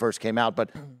pops when they first came out, but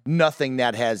nothing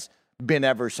that has been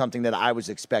ever something that I was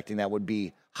expecting that would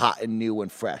be hot and new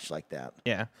and fresh like that.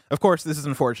 Yeah, of course, this is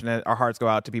unfortunate. Our hearts go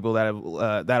out to people that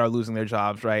have that are losing their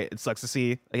jobs, right? It sucks to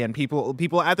see. Again,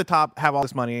 people at the top have all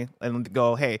this money and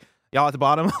go, hey, y'all at the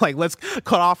bottom, like, let's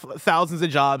cut off thousands of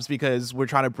jobs because we're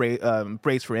trying to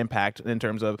brace for impact in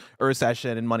terms of a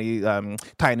recession and money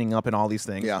tightening up and all these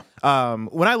things. Yeah.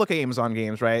 When I look at Amazon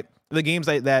games, right, the games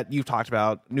that you've talked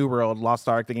about, New World, Lost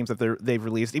Ark, the games that they've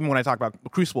released, even when I talk about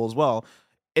Crucible as well,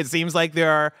 it seems like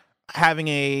they're having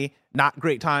a not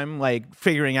great time, like,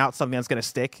 figuring out something that's going to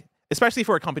stick, especially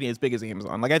for a company as big as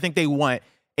Amazon. Like, I think they want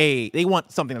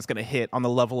something that's going to hit on the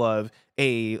level of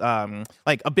a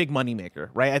big money maker,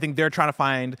 right? I think they're trying to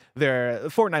find their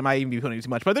Fortnite, might even be putting too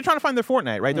much, but they're trying to find their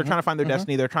Fortnite, right? They're trying to find their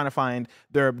Destiny. They're trying to find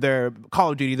their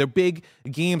Call of Duty, their big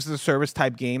games as a service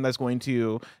type game that's going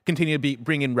to continue to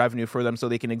bring in revenue for them so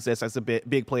they can exist as a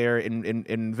big player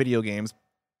in video games.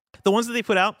 The ones that they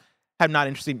put out have not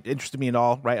interested me at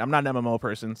all, right? I'm not an MMO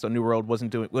person, so New World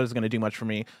wasn't going to do much for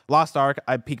me. Lost Ark,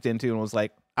 I peeked into and was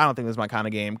like, I don't think this is my kind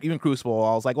of game. Even Crucible,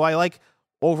 I was like, well, I like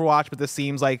Overwatch, but this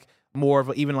seems like more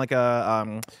of even like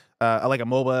a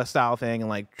MOBA style thing, and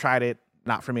like tried it,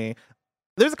 not for me.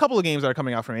 There's a couple of games that are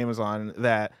coming out from Amazon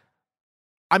that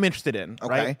I'm interested in,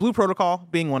 right? Blue Protocol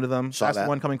being one of them. That's the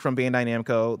one coming from Bandai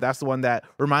Namco. That's the one that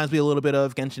reminds me a little bit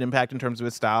of Genshin Impact in terms of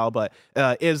its style, but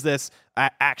is this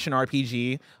action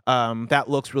RPG that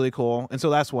looks really cool. And so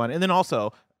that's one. And then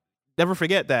also, never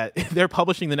forget that they're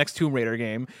publishing the next Tomb Raider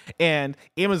game, and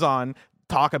Amazon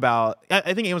talk about,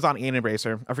 I think Amazon and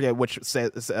Embracer, I forget which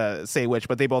say which,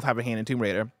 but they both have a hand in Tomb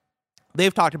Raider.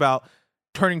 They've talked about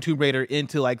turning Tomb Raider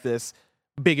into like this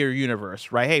bigger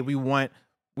universe, right? Hey, we want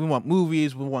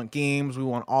movies, we want games, we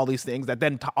want all these things that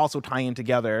then also tie in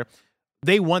together.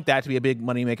 They want that to be a big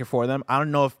moneymaker for them. I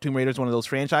don't know if Tomb Raider is one of those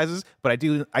franchises, but I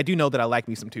do know that I like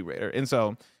me some Tomb Raider. And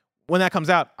so when that comes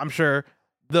out, I'm sure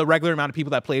the regular amount of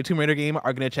people that play a Tomb Raider game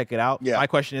are going to check it out. Yeah. My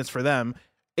question is for them,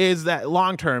 is that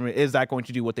long term, is that going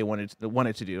to do what they want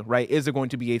it to do, right? Is it going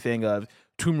to be a thing of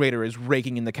Tomb Raider is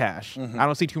raking in the cash? I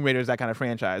don't see Tomb Raider as that kind of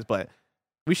franchise, but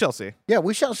we shall see. Yeah,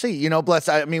 we shall see. You know, Bless,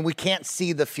 I mean, we can't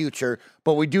see the future,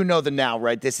 but we do know the now,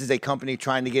 right? This is a company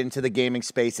trying to get into the gaming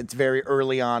space. It's very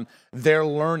early on. They're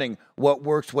learning what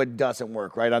works, what doesn't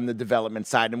work, right, on the development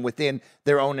side and within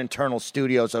their own internal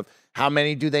studios of how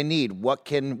many do they need? What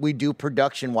can we do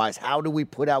production-wise? How do we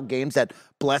put out games that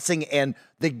Blessing and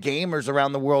the gamers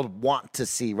around the world want to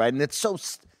see, right? And it's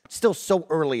still so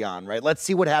early on, right? Let's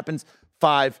see what happens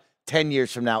 5, 10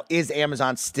 years from now. Is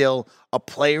Amazon still a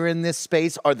player in this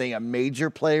space? Are they a major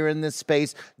player in this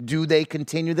space? Do they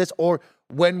continue this? Or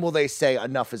when will they say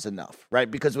enough is enough, right?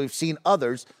 Because we've seen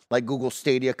others like Google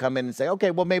Stadia come in and say,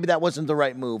 okay, well, maybe that wasn't the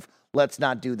right move. Let's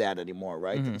not do that anymore,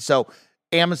 right? So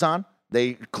Amazon,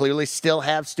 they clearly still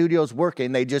have studios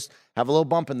working. They just have a little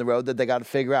bump in the road that they got to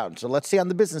figure out. So let's see on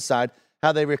the business side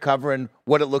how they recover and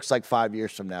what it looks like 5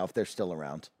 years from now if they're still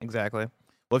around. Exactly.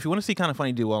 Well, if you want to see Kinda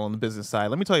Funny do well on the business side,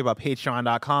 let me tell you about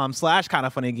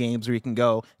patreon.com/kindafunnygames, where you can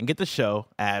go and get the show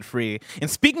ad-free.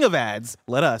 And speaking of ads,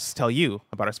 let us tell you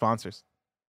about our sponsors.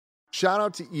 Shout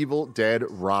out to Evil Dead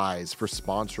Rise for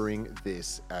sponsoring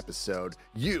this episode.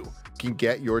 You can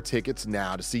get your tickets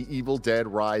now to see Evil Dead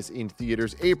Rise in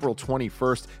theaters April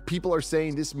 21st. People are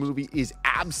saying this movie is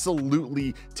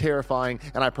absolutely terrifying,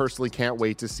 and I personally can't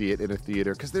wait to see it in a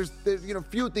theater because there's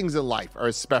few things in life are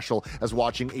as special as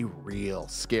watching a real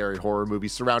scary horror movie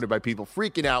surrounded by people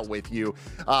freaking out with you.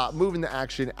 Moving the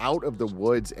action out of the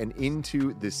woods and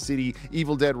into the city,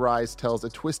 Evil Dead Rise tells a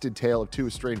twisted tale of two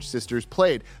estranged sisters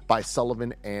played by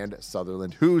Sullivan and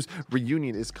Sutherland, whose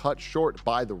reunion is cut short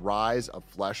by the rise of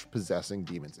flesh-possessing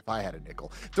demons, if I had a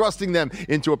nickel, thrusting them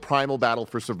into a primal battle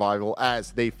for survival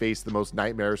as they face the most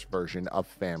nightmarish version of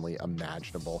family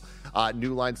imaginable.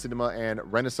 New Line Cinema and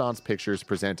Renaissance Pictures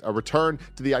present a return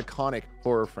to the iconic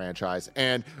horror franchise,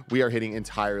 and we are hitting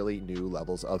entirely new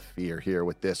levels of fear here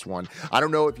with this one. I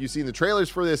don't know if you've seen the trailers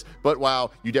for this, but wow,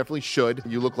 you definitely should.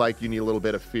 You look like you need a little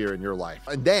bit of fear in your life.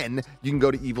 And then you can go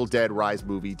to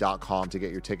EvilDeadRiseMovie.com to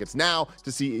get your tickets now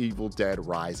to see Evil Dead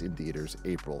Rise in theaters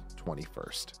April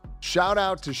 21st. Shout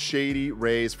out to Shady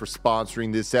Rays for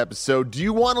sponsoring this episode. Do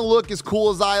you want to look as cool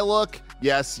as I look?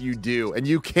 Yes, you do. And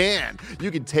you can.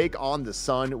 You can take on the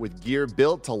sun with gear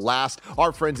built to last.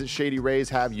 Our friends at Shady Rays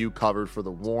have you covered for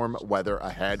the warm weather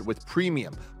ahead with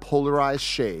premium polarized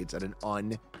shades at an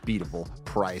unbeatable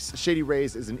price. Shady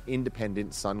Rays is an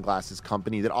independent sunglasses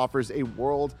company that offers a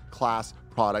world-class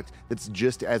product that's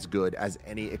just as good as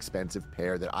any expensive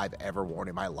pair that I've ever worn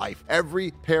in my life.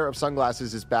 Every pair of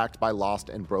sunglasses is backed by lost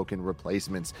and broken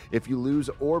replacements. If you lose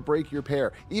or break your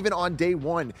pair, even on day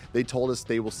one, they told us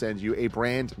they will send you a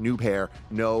brand new pair,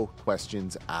 no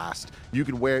questions asked. You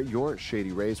can wear your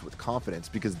Shady Rays with confidence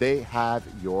because they have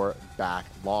your back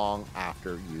long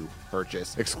after you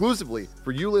purchase. Exclusively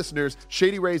for you listeners,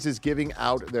 Shady Rays is giving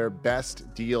out their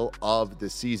best deal of the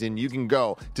season. You can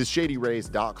go to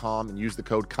shadyrays.com and use the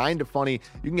code KINDAFUNNY.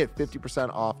 You can get 50%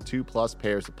 off 2+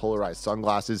 pairs of polarized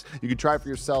sunglasses. You can try for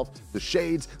yourself the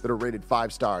shades that are rated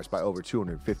 5 stars by over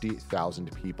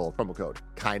 250,000 people. Promo code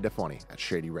KINDAFUNNY at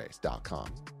shadyrays.com.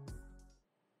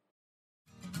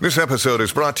 This episode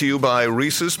is brought to you by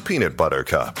Reese's Peanut Butter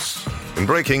Cups. In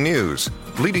breaking news,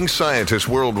 leading scientists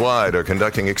worldwide are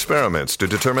conducting experiments to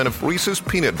determine if Reese's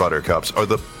Peanut Butter Cups are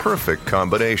the perfect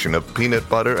combination of peanut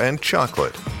butter and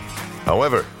chocolate.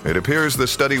 However, it appears the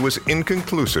study was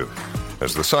inconclusive,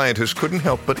 as the scientists couldn't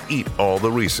help but eat all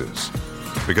the Reese's.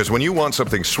 Because when you want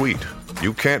something sweet,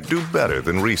 you can't do better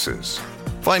than Reese's.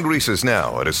 Find Reese's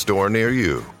now at a store near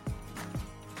you.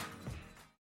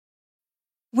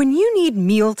 When you need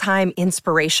mealtime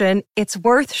inspiration, it's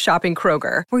worth shopping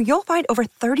Kroger, where you'll find over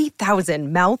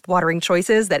 30,000 mouth-watering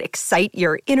choices that excite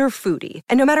your inner foodie.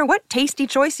 And no matter what tasty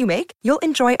choice you make, you'll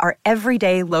enjoy our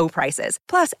everyday low prices,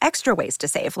 plus extra ways to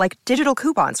save, like digital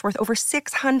coupons worth over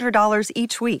 $600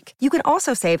 each week. You can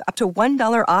also save up to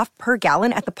 $1 off per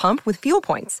gallon at the pump with fuel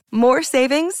points. More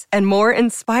savings and more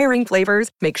inspiring flavors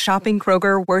make shopping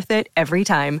Kroger worth it every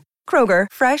time. Kroger,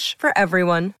 fresh for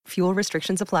everyone. Fuel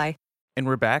restrictions apply. And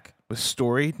we're back with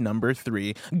story number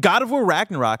 3. God of War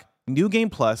Ragnarok New Game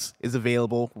Plus is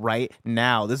available right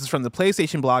now. This is from the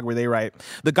PlayStation blog where they write,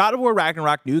 the God of War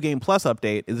Ragnarok New Game Plus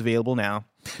update is available now.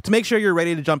 To make sure you're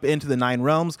ready to jump into the 9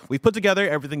 realms, we've put together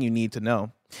everything you need to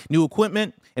know. New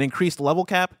equipment, an increased level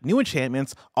cap, new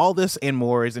enchantments, all this and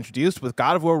more is introduced with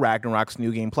God of War Ragnarok's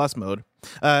New Game Plus mode.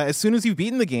 As soon as you've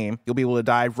beaten the game, you'll be able to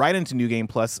dive right into New Game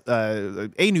Plus, a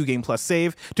New Game Plus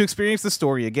save to experience the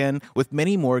story again with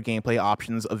many more gameplay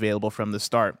options available from the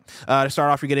start. To start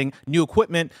off, you're getting new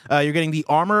equipment. You're getting the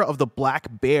armor of the Black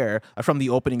Bear from the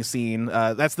opening scene.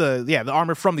 That's the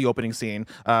armor from the opening scene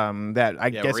that I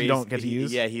guess you don't get to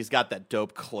use. Yeah, he's got that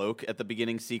dope cloak at the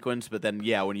beginning sequence, but then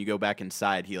when you go back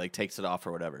inside, he like takes it off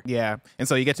or whatever. Yeah, and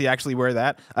so you get to actually wear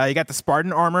that. You got the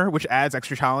Spartan armor, which adds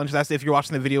extra challenge. That's if you're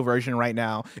watching the video version right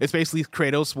now. It's basically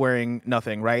Kratos wearing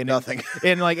nothing, right? Nothing.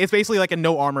 And like it's basically like a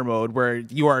no armor mode where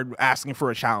you are asking for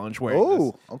a challenge.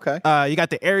 Oh, okay. You got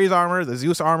the Ares armor, the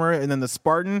Zeus armor, and then the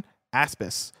Spartan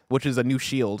Aspis, which is a new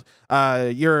shield.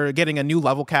 You're getting a new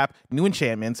level cap, new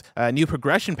enchantments, new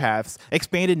progression paths,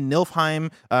 expanded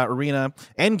Niflheim arena,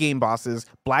 end game bosses,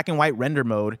 black and white render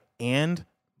mode, and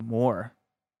more.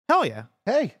 Hell yeah.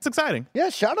 Hey. It's exciting. Yeah,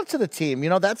 shout out to the team. You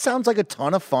know, that sounds like a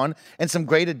ton of fun and some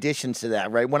great additions to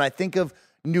that, right? When I think of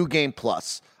New Game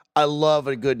Plus, I love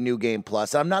a good New Game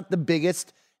Plus. I'm not the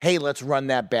biggest, hey, let's run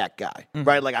that back guy,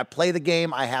 right? Like I play the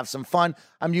game, I have some fun.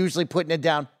 I'm usually putting it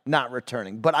down, not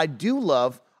returning. But I do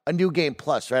love a New Game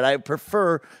Plus, right? I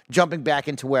prefer jumping back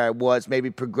into where I was,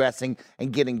 maybe progressing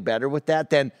and getting better with that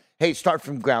than, hey, start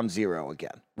from ground zero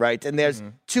again, right? And there's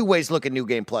 2 ways to look at New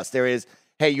Game Plus. There is,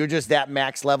 hey, you're just that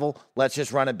max level, let's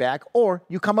just run it back. Or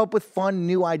you come up with fun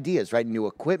new ideas, right? New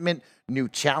equipment, new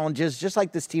challenges, just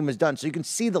like this team has done. So you can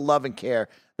see the love and care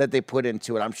that they put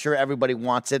into it. I'm sure everybody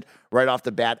wants it right off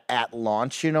the bat at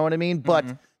launch, you know what I mean? But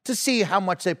to see how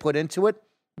much they put into it,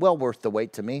 well worth the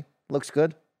wait to me. Looks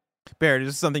good. Bear, is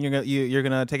this something you're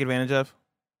gonna take advantage of?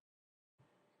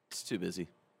 It's too busy.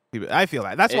 I feel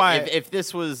that. That's why. If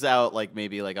this was out like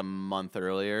maybe like a month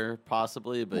earlier,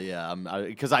 possibly, but yeah,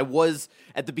 because I was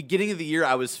at the beginning of the year,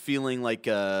 I was feeling like,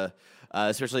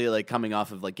 especially like coming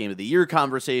off of like Game of the Year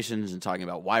conversations and talking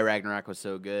about why Ragnarok was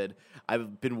so good.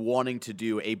 I've been wanting to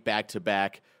do a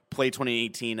back-to-back play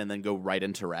 2018 and then go right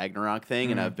into Ragnarok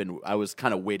thing, and I was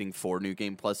kind of waiting for New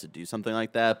Game Plus to do something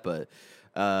like that, but.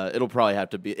 It'll probably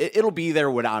have to be. It'll be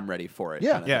there when I'm ready for it.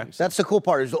 Yeah, yeah. That's the cool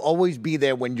part. Is it'll always be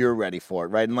there when you're ready for it,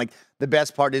 right? And like the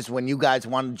best part is when you guys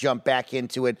want to jump back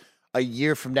into it a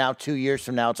year from now, 2 years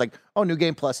from now. It's like, oh, New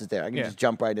Game Plus is there. I can just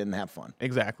jump right in and have fun.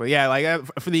 Exactly. Yeah, like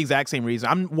for the exact same reason.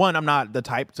 I'm not the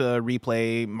type to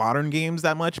replay modern games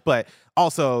that much, but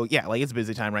also, yeah, like it's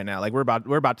busy time right now. Like we're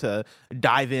about to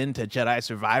dive into Jedi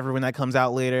Survivor when that comes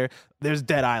out later. There's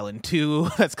Dead Island 2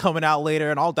 that's coming out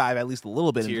later, and I'll dive at least a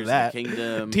little bit into that. Tears of the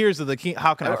Kingdom. Tears of the Kingdom.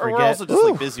 How can I forget? We're also just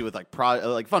like busy with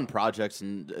like fun projects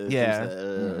and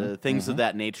things of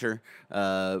that nature.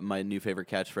 My new favorite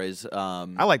catchphrase.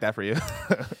 I like that for you.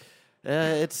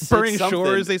 It's Burning it's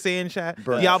Shores, they say in chat.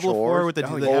 Burning Diablo 4 Shores? with the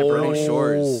Burning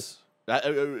Shores.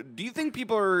 Do you think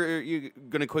people are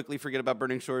going to quickly forget about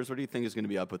Burning Shores? What do you think is going to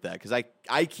be up with that? Because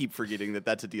I keep forgetting that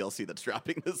that's a DLC that's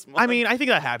dropping this month. I mean, I think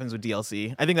that happens with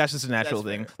DLC. I think that's just a natural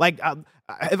thing. Like,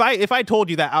 if I told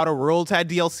you that Outer Worlds had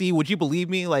DLC, would you believe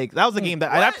me? Like, that was a game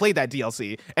that I played that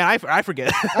DLC, and I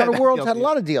forget. Outer Worlds had a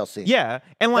lot of DLC. Yeah,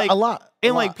 and like a lot.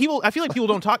 And like people, I feel like people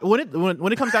don't talk when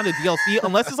it comes down to DLC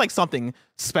unless it's like something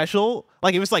special.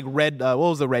 Like if it's like Red, what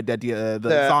was the Red Dead,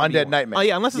 the zombie Undead one. Nightmare. Oh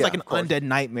yeah, unless it's like an Undead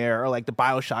Nightmare or like the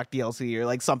BioShock DLC or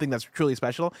like something that's truly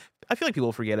special. I feel like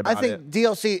people forget about it. I think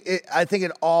DLC. I think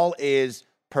it all is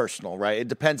personal, right? It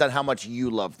depends on how much you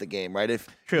love the game, right? If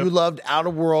you loved Outer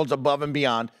Worlds above and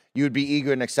beyond, you would be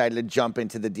eager and excited to jump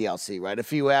into the DLC, right?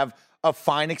 If you have a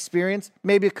fine experience,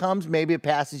 maybe it comes, maybe it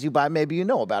passes you by, maybe you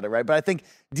know about it, right? But I think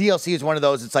DLC is one of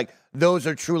those, it's like, those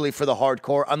are truly for the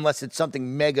hardcore, unless it's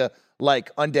something mega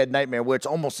like Undead Nightmare, where it's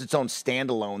almost its own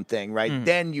standalone thing, right?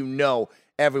 Then you know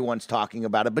everyone's talking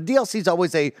about it. But DLC is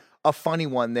always a funny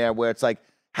one there, where it's like,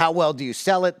 how well do you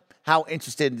sell it? How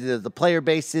interested in the player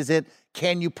base is it?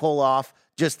 can you pull off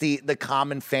just the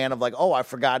common fan of like, oh, I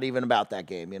forgot even about that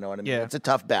game. You know what I mean? Yeah. It's a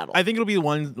tough battle. I think it'll be the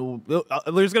one.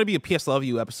 There's going to be a PS Love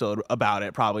You episode about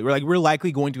it. Probably we're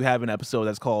likely going to have an episode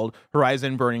that's called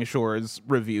Horizon Burning Shores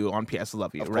review on PS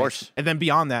Love You. Of course. And then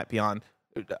beyond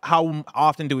how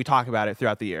often do we talk about it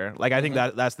throughout the year? Like I think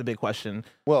that's the big question.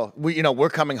 Well, we're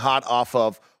coming hot off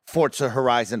of Forza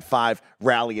Horizon 5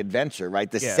 Rally Adventure, right?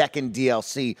 The second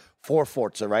DLC for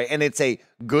Forza, right? And it's a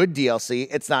good DLC.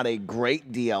 It's not a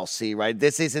great DLC, right?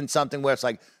 This isn't something where it's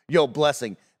like, yo,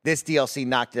 blessing, this DLC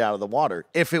knocked it out of the water.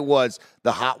 If it was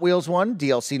the Hot Wheels one,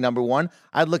 DLC number 1,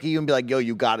 I'd look at you and be like, yo,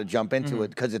 you got to jump into it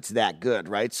because it's that good,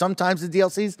 right? Sometimes the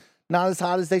DLC's not as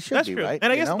hot as they should be, true. right?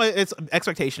 And I guess it's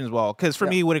expectation as well. Because for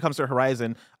me, when it comes to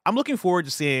Horizon, I'm looking forward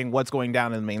to seeing what's going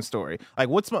down in the main story. Like,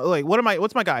 what's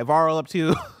my guy Varl up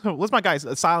to? What's my guy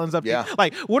Silence up to?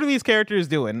 Like, what are these characters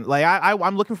doing? Like,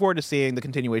 I'm looking forward to seeing the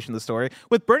continuation of the story.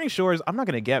 With Burning Shores, I'm not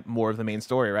going to get more of the main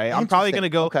story, right? I'm probably going to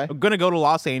go. I'm going to go to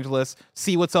Los Angeles,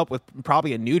 see what's up with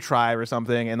probably a new tribe or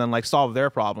something, and then like solve their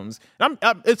problems. And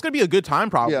it's going to be a good time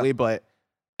probably, but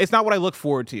it's not what I look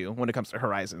forward to when it comes to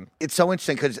Horizon. It's so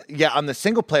interesting because, on the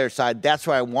single-player side, that's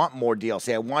where I want more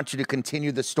DLC. I want you to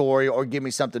continue the story or give me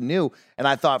something new. And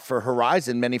I thought for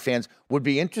Horizon, many fans would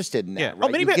be interested in that. Yeah,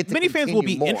 right? Many fans will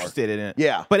be interested in it.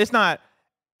 Yeah. But it's not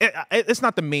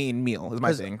the main meal, is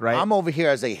my thing, right? I'm over here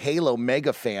as a Halo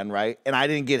mega fan, right? And I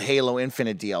didn't get Halo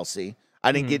Infinite DLC.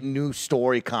 I didn't get new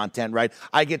story content, right?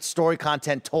 I get story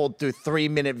content told through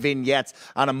 3-minute vignettes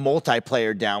on a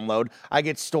multiplayer download. I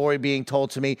get story being told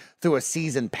to me through a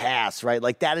season pass, right?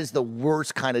 Like, that is the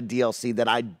worst kind of DLC that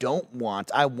I don't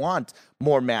want. I want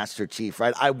more Master Chief,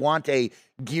 right? I want a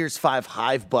Gears 5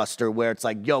 Hive Buster where it's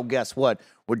like, yo, guess what?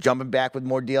 We're jumping back with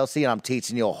more DLC, and I'm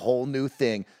teaching you a whole new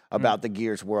thing about the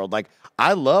Gears world. Like,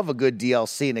 I love a good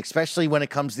DLC, and especially when it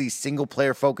comes to these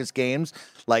single-player focused games,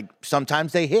 like,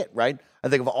 sometimes they hit, right? I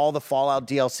think of all the Fallout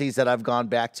DLCs that I've gone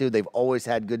back to, they've always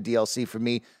had good DLC for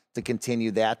me to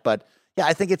continue that. But,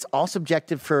 I think it's all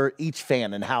subjective for each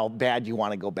fan and how bad you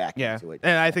want to go back into it.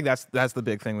 And I think that's the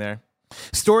big thing there.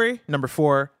 Story number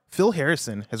 4. Phil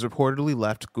Harrison has reportedly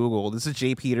left Google. This is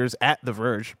Jay Peters at The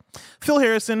Verge. Phil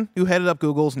Harrison, who headed up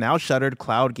Google's now shuttered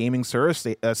cloud gaming service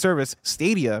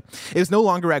Stadia, is no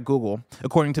longer at Google,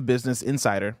 according to Business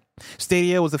Insider.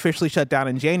 Stadia was officially shut down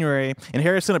in January, and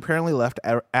Harrison apparently left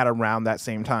at around that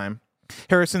same time.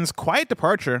 Harrison's quiet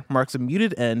departure marks a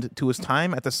muted end to his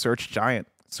time at the search giant.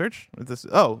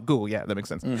 Google. Yeah, that makes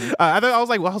sense. I was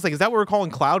like, is that what we're calling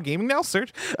cloud gaming now?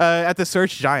 Search at the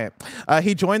search giant.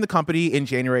 He joined the company in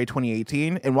January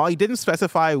 2018, and while he didn't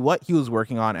specify what he was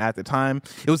working on at the time,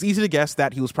 it was easy to guess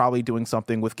that he was probably doing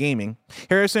something with gaming.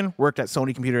 Harrison worked at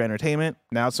Sony Computer Entertainment,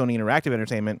 now Sony Interactive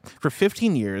Entertainment, for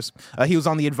 15 years. He was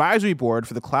on the advisory board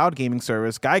for the cloud gaming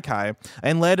service Gaikai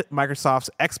and led Microsoft's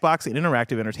Xbox and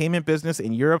Interactive Entertainment business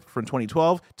in Europe from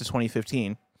 2012 to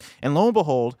 2015. And lo and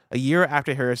behold, a year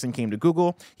after Harrison came to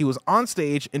Google, he was on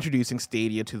stage introducing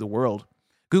Stadia to the world.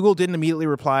 Google didn't immediately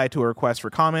reply to a request for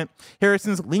comment.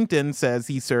 Harrison's LinkedIn says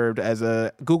he served as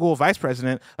a Google vice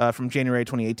president from January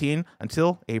 2018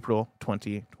 until April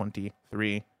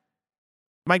 2023.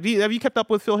 Mike, have you kept up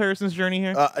with Phil Harrison's journey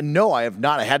here? No, I have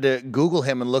not. I had to Google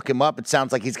him and look him up. It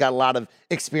sounds like he's got a lot of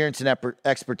experience and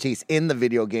expertise in the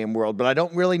video game world, but I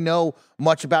don't really know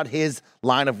much about his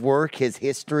line of work, his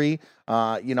history.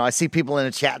 I see people in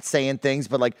the chat saying things,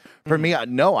 but like for me,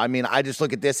 no. I mean, I just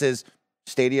look at this as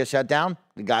Stadia shut down.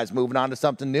 The guy's moving on to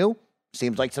something new.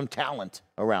 Seems like some talent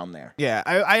around there. Yeah,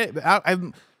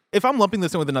 I'm if I'm lumping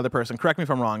this in with another person, correct me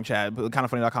if I'm wrong, Chad, but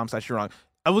kindoffunny.com/you're wrong.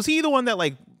 Was he the one that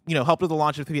helped with the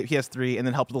launch of the PS3 and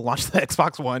then helped with the launch of the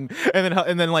Xbox One and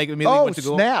then immediately went to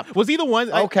Google? Snap. Was he the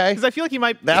one? Okay. Because I feel like he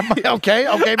might. Okay.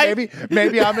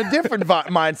 Maybe I'm a different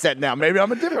mindset now. Maybe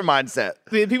I'm a different mindset.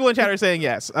 The people in chat are saying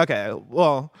yes. Okay.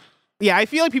 Well, yeah, I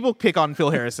feel like people pick on Phil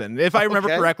Harrison. If I remember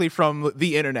correctly from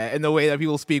the internet and the way that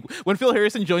people speak, when Phil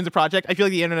Harrison joins a project, I feel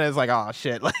like the internet is like, oh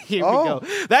shit, like here we go.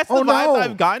 That's the vibes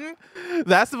I've gotten.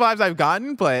 That's the vibes I've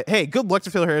gotten. But hey, good luck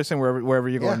to Phil Harrison wherever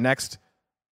you're going next.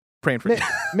 Praying for you.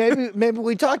 Maybe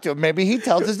we talk to him. Maybe he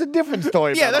tells us a different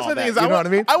story. Yeah, that's the thing. You know what I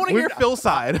mean? I want to hear Phil's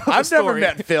side. I've never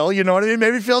met Phil. You know what I mean?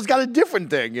 Maybe Phil's got a different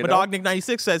thing. But Dog Nick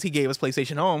 96 says he gave us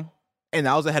PlayStation Home, and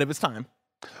that was ahead of his time.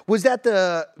 Was that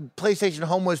the PlayStation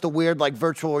Home? Was the weird like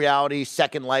virtual reality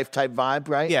Second Life type vibe,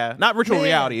 right? Yeah, not virtual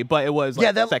reality, but it was.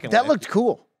 Like, that looked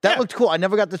cool. That looked cool. I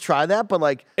never got to try that, but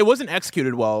like it wasn't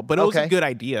executed well, but it was a good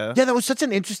idea. Yeah, that was such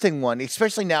an interesting one,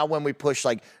 especially now when we push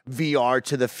like VR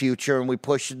to the future and we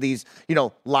push these,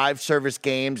 live service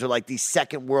games or like these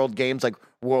second world games like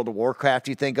World of Warcraft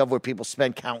you think of where people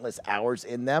spend countless hours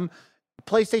in them.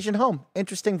 PlayStation Home,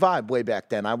 interesting vibe way back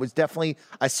then. I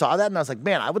saw that and I was like,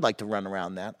 man, I would like to run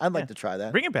around that. I'd like to try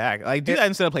that. Bring it back. Like, do that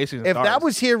instead of PlayStation. If that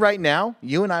was here right now,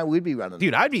 you and I would be running.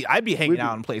 Dude, I'd be hanging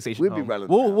out on PlayStation We'd Home. be running.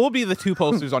 We'll be the two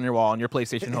posters on your wall on your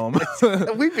PlayStation Home.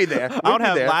 We'd be there. I would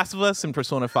have Last of Us and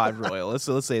Persona 5 Royal.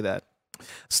 Let's say that.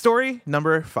 Story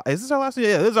number 5. Is this our last?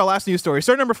 Yeah, this is our last news story.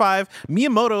 Story number 5.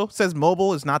 Miyamoto says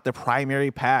mobile is not the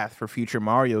primary path for future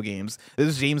Mario games. This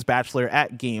is James Batchelor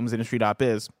at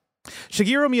GamesIndustry.biz.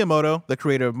 Shigeru Miyamoto, the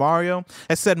creator of Mario,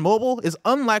 has said mobile is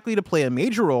unlikely to play a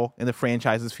major role in the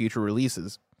franchise's future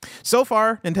releases. So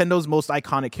far, Nintendo's most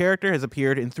iconic character has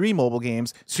appeared in 3 mobile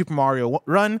games: Super Mario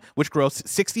Run, which grossed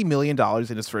 $60 million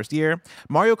in its first year,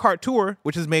 Mario Kart Tour,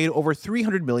 which has made over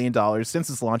 $300 million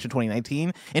since its launch in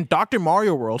 2019, and Dr.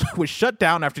 Mario World, which shut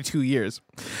down after 2 years.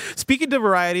 Speaking to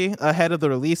Variety ahead of the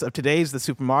release of today's The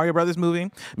Super Mario Bros.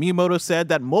 Movie, Miyamoto said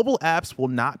that mobile apps will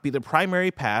not be the primary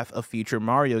path of future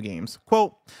Mario games.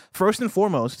 Quote, "First and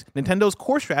foremost, Nintendo's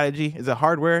core strategy is a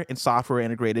hardware and software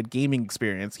integrated gaming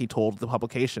experience," he told the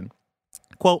publication.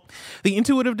 Quote, "The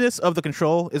intuitiveness of the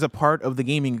control is a part of the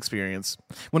gaming experience.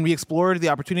 When we explored the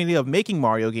opportunity of making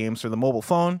Mario games for the mobile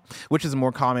phone, which is a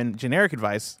more common generic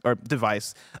device,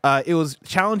 it was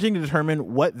challenging to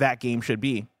determine what that game should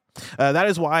be. That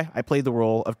is why I played the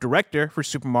role of director for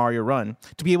Super Mario Run,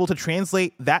 to be able to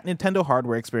translate that Nintendo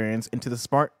hardware experience into the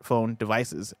smartphone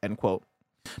devices," end quote.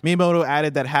 Miyamoto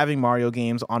added that having Mario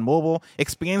games on mobile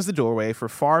expands the doorway for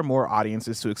far more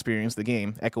audiences to experience the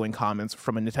game, echoing comments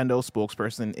from a Nintendo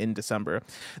spokesperson in December.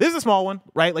 This is a small one,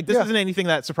 right? Like, this isn't anything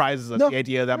that surprises us, the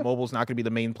idea that mobile is not going to be the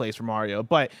main place for Mario,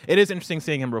 but it is interesting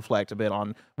seeing him reflect a bit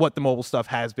on what the mobile stuff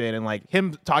has been, and like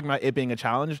him talking about it being a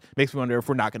challenge makes me wonder if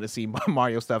we're not going to see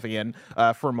Mario stuff again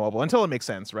for mobile until it makes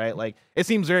sense, right? Like, it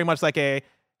seems very much like a,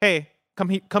 hey,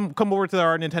 come over to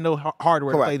our Nintendo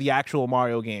hardware and play the actual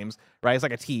Mario games, right? It's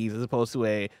like a tease as opposed to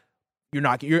I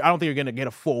don't think you're going to get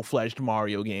a full-fledged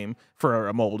Mario game for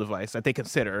a mobile device that they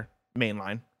consider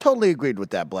mainline. Totally agreed with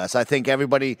that, Bless. I think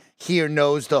everybody here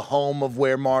knows the home of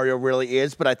where Mario really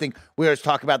is, but I think we always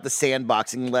talk about the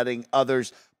sandboxing, letting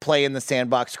others play in the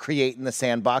sandbox, create in the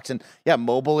sandbox, and yeah,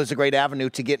 mobile is a great avenue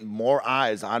to get more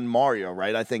eyes on Mario,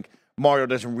 right? I think Mario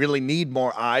doesn't really need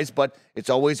more eyes, but it's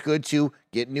always good to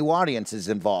get new audiences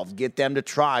involved, get them to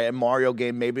try a Mario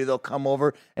game. Maybe they'll come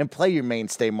over and play your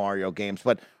mainstay Mario games.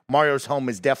 But Mario's home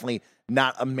is definitely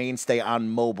not a mainstay on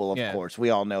mobile, of course. We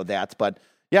all know that. But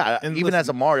yeah, and even as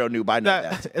a Mario noob, I know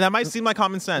that. And that might seem like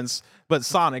common sense, but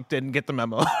Sonic didn't get the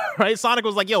memo, right? Sonic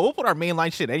was like, yo, we'll put our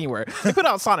mainline shit anywhere. They put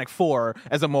out Sonic 4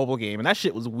 as a mobile game, and that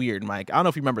shit was weird, Mike. I don't know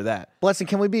if you remember that. Blessing,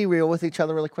 can we be real with each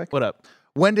other really quick? What up?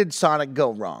 When did Sonic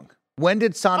go wrong? When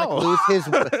did Sonic lose his?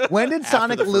 When did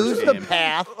Sonic lose the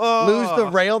path, lose the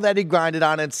rail that he grinded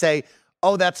on, and say,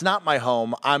 "Oh, that's not my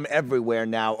home. I'm everywhere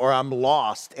now," or "I'm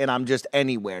lost and I'm just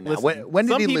anywhere now"? Listen, when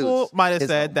did he lose? Some people might have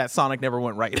said that Sonic never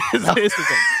went right.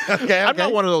 Okay, I'm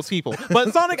not one of those people.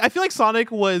 But Sonic, I feel like Sonic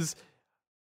was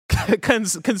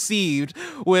conceived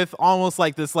with almost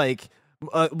like this, like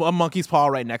a monkey's paw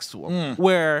right next to him,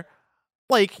 where.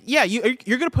 Like, yeah,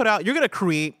 you're gonna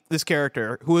create this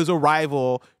character who is a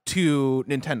rival to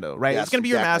Nintendo, right? Yes, it's gonna be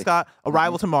your mascot, a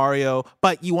rival to Mario,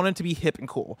 but you want it to be hip and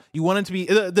cool. You want it to be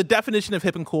the definition of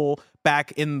hip and cool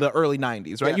back in the early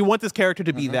 90s, right? Yeah. You want this character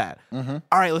to be that. All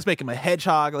right, let's make him a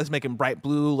hedgehog. Let's make him bright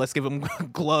blue. Let's give him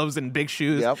gloves and big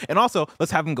shoes. And also,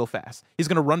 let's have him go fast. He's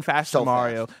gonna run fast to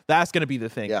Mario. That's gonna be the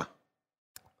thing. Yeah.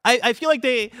 I feel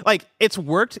like it's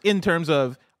worked in terms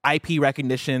of IP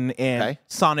recognition and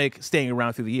Sonic staying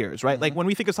around through the years, right? Like, when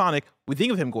we think of Sonic, we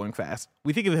think of him going fast.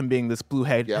 We think of him being this blue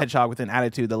hedgehog with an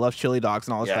attitude that loves chili dogs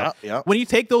and all this stuff. When you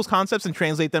take those concepts and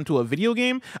translate them to a video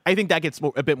game, I think that gets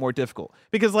a bit more difficult.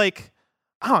 Because, like,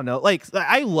 I don't know, like,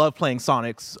 I love playing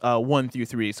Sonic's 1 through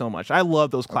 3 so much. I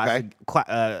love those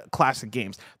classic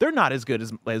games. They're not as good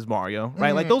as Mario,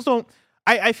 right? Like, those don't...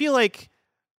 I feel like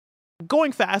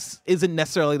going fast isn't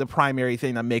necessarily the primary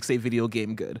thing that makes a video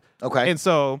game good. Okay. And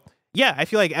so, yeah, I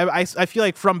feel like I feel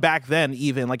like from back then,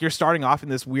 even, like, you're starting off in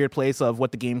this weird place of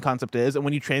what the game concept is, and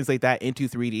when you translate that into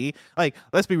 3D, like,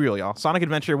 let's be real, y'all. Sonic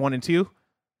Adventure 1 and 2,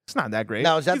 it's not that great.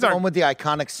 Now, is that the one with the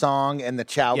iconic song and the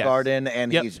Chow Garden?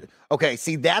 And he's okay.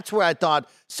 See, that's where I thought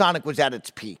Sonic was at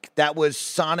its peak. That was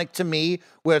Sonic to me,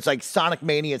 where it's like Sonic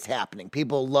Mania is happening.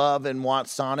 People love and want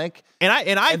Sonic. And I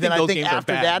think those games are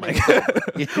bad. Like,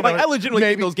 I legitimately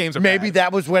think those games are bad. Maybe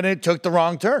that was when it took the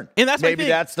wrong turn. And that's maybe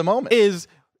that's the moment. Is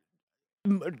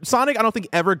Sonic, I don't think,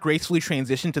 ever gracefully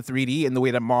transitioned to 3D in the way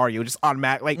that Mario just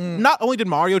automatic. Like, not only did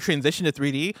Mario transition to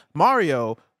 3D,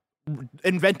 Mario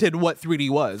invented what 3D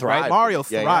was, right? Mario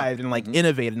thrived and like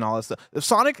innovated and all that stuff.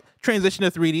 Sonic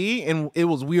transitioned to 3D and it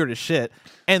was weird as shit.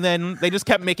 And then they just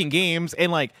kept making games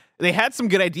and like they had some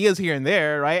good ideas here and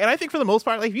there, right? And I think for the most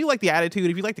part, like if you like the attitude,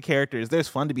 if you like the characters, there's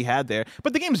fun to be had there.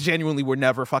 But the games genuinely were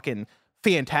never fucking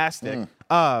fantastic.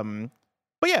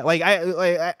 But yeah, like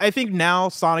I think now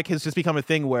Sonic has just become a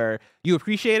thing where you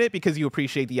appreciate it because you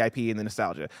appreciate the IP and the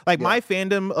nostalgia. Like my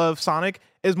fandom of Sonic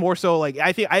is more so like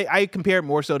I think I compare it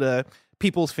more so to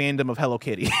people's fandom of Hello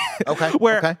Kitty.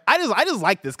 Where I just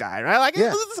like this guy, right? Like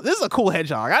this is a cool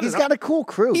hedgehog. He's got a cool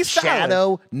crew. He's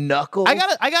Shadow, Knuckles. I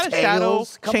got a Shadow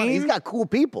chain. He's got cool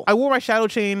people. I wore my Shadow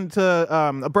chain to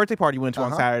a birthday party we went to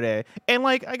on Saturday, and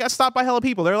like I got stopped by hella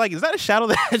people. They're like, "Is that a Shadow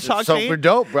the Hedgehog chain?" Super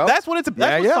dope, bro. That's what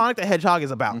That's what Sonic the Hedgehog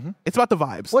is about. It's about the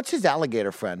vibes. What's his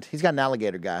alligator friend? He's got an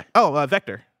alligator guy. Oh,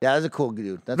 Vector. Yeah, that's a cool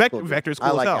dude. That's cool. Vector's cool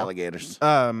as hell. I like alligators.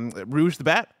 Rouge the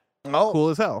Bat. Oh, cool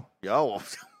as hell. Yo.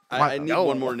 I need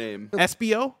one more name.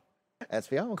 SBO?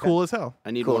 SBO? Okay. Cool as hell.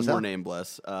 I need one more name,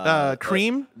 Bless.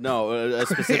 Cream? No, a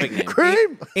specific name.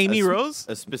 Cream? Amy Rose?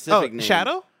 A specific name.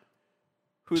 Shadow?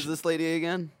 Who's this lady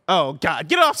again? Oh, God.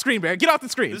 Get off screen, Barrett. Get off the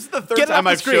screen. This is the third time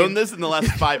I've shown this in the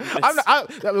last 5 minutes.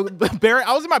 Barrett,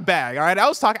 I was in my bag, all right?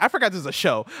 I forgot this is a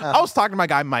show. I was talking to my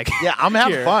guy, Mike. Yeah, I'm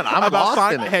having fun. I'm about lost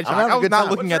Sonic in the it. Hedgehog. I was not time.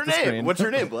 looking at the screen. What's her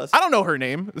name, Bless? I don't know her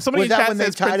name. Somebody in chat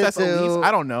says Princess Elise.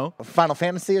 I don't know. Final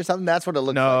Fantasy or something? That's what it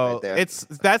looks like right there.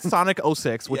 That's Sonic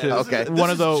 06, which is one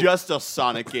of those. Just a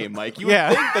Sonic game, Mike. You would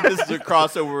think that this is a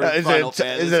crossover with Final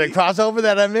Fantasy. Is it a crossover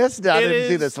that I missed? I didn't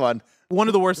see this one. One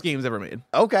of the worst games ever made.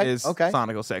 Is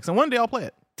Sonic 06. And one day I'll play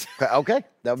it. Okay.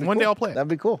 That'd be one cool. day I'll play it. That'd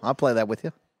be cool. I'll play that with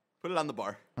you. Put it on the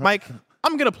bar. Mike,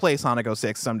 I'm going to play Sonic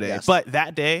 06 someday. But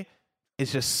that day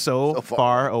is just so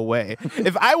far away.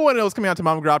 If I wanted it was coming out to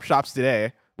mom and pop shops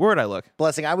today, where would I look?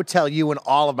 Blessing, I would tell you and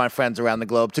all of my friends around the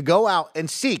globe to go out and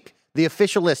seek the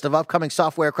official list of upcoming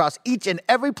software across each and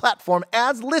every platform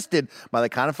as listed by the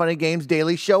Kind of Funny Games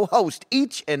Daily Show host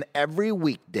each and every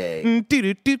weekday. Yeah.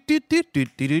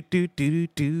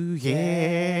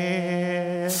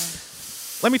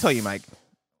 Let me tell you, Mike.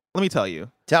 Let me tell you.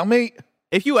 Tell me.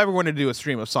 If you ever want to do a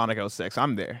stream of Sonic 06,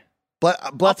 I'm there.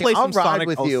 Blessing, I'll ride Sonic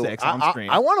with you. 06 on stream.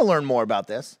 I want to learn more about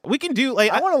this. We can do like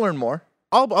I want to learn more.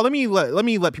 Let me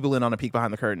let people in on a peek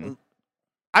behind the curtain.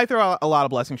 I throw out a lot of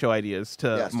Blessing Show ideas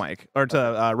to Mike or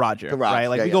to Roger, right?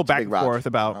 Like we go back and forth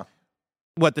about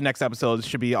what the next episodes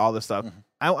should be, all this stuff.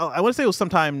 I want to say it was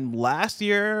sometime last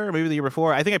year, or maybe the year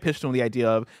before. I think I pitched him the idea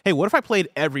of, hey, what if I played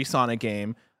every Sonic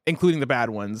game, including the bad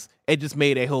ones, and just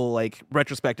made a whole like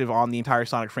retrospective on the entire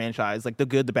Sonic franchise, like the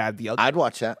good, the bad, the ugly. I'd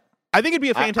watch that. I think it'd be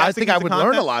a fantastic. I think I would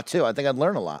learn a lot too. I think I'd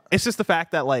learn a lot. It's just the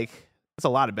fact that like. It's a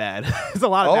lot of bad. It's a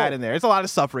lot of bad in there. It's a lot of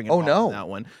suffering involved in that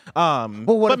one.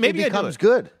 Well, what if maybe it becomes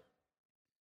good?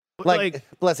 Like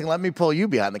Blessing, let me pull you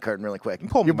behind the curtain really quick.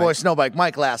 Your boy Snowbike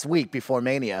Mike last week before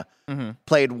Mania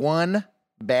played one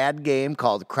bad game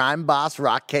called Crime Boss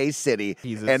Rock K City.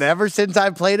 Jesus. And ever since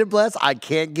I played it, Bless, I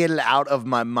can't get it out of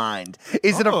my mind.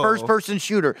 Is it a first-person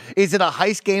shooter? Is it a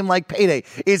heist game like Payday?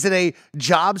 Is it a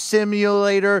job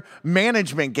simulator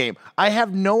management game? I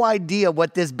have no idea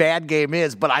what this bad game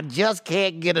is, but I just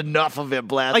can't get enough of it,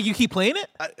 Bless. Like you keep playing it?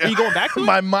 Are you going back to it?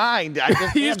 My mind. I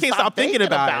just you just can't stop thinking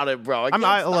about it, bro.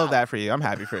 I love that for you. I'm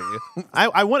happy for you.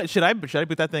 I want it. Should I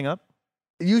put that thing up?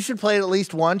 You should play it at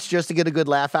least once just to get a good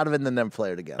laugh out of it and then never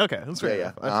play it again. Okay, that's fair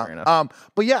enough. That's fair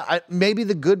enough. But yeah, maybe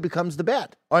the good becomes the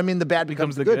bad. Or I mean, the bad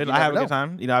becomes the good. I have a good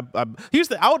time. You know, here's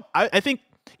the I think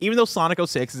even though Sonic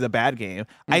 06 is a bad game,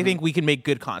 I think we can make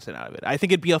good content out of it. I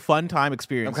think it'd be a fun time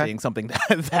experiencing something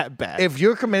that bad. If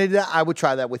you're committed to that, I would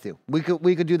try that with you. We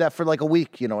could do that for like a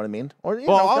week. You know what I mean? Or a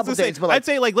couple days. I'd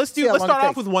say like let's start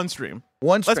off with one stream.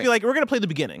 Let's be like we're gonna play the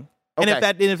beginning. And if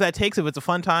it's a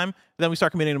fun time, then we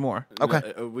start committing to more.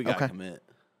 Okay. We gotta commit.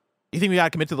 You think we gotta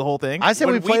commit to the whole thing? I said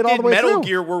we played all the way Metal through.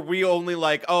 Gear, were we only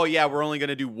like, oh yeah, we're only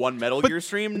gonna do one Metal Gear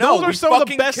stream? No, those are some of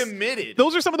the best. Committed.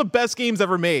 Those are some of the best games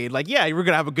ever made. Like, yeah, we're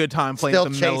gonna have a good time playing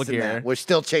some Metal Gear. That. We're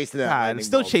still chasing that. God,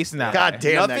 still chasing that. God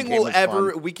damn, nothing will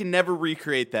ever. We can never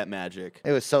recreate that magic.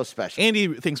 It was so special. Andy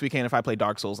thinks we can if I play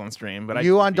Dark Souls on stream, but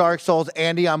you on Dark Souls,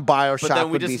 Andy on BioShock but then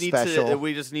we would just be special.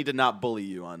 We just need to not bully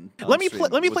you on. Let me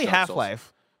play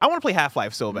Half-Life. I want to play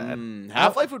Half-Life so bad.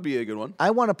 Half-Life would be a good one.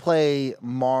 I want to play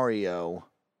Mario.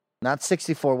 Not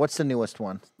 64. What's the newest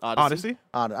one? Odyssey?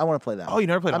 I want to play that one. Oh, you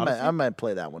never played Odyssey? I might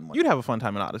play that one. You'd have a fun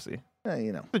time in Odyssey. Yeah,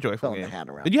 you know. It's a joyful game.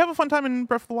 Around. Did you have a fun time in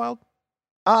Breath of the Wild?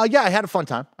 Yeah, I had a fun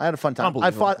time. I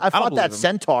fought that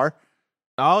centaur.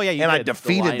 Oh, yeah, you and did. I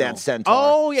defeated that centaur.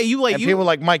 Oh, yeah, people were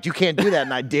like, Mike, you can't do that,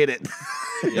 and I did it.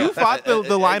 You fought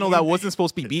the Lionel that wasn't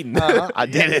supposed to be beaten. I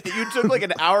did it. You took like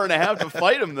an hour and a half to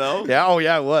fight him, though. Yeah, oh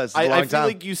yeah, it was. I feel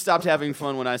like you stopped having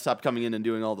fun when I stopped coming in and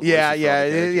doing all the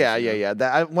voices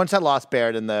Yeah. Once I lost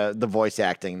Barrett in the voice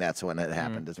acting, that's when it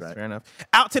happened. Is right. Fair enough.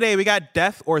 Out today, we got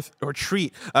Death or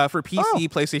Treat for PC,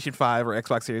 PlayStation 5, or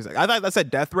Xbox Series X. I thought that said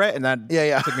Death Threat, and that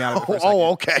took me out of it for a second.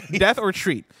 Okay. Death or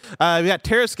Treat. We got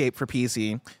Terrascape for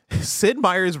PC, Sid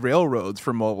Meier's Railroads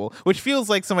for mobile, which feels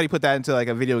like somebody put that into like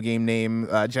a video game name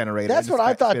generator. That's what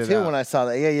I thought too when I saw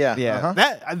that. Yeah. Yeah,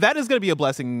 that is going to be a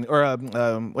blessing, or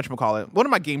whatchamacallit. One of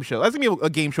my game shows. That's going to be a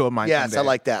game show of mine. Yes,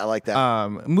 someday. I like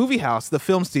that. Movie House, the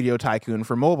film studio tycoon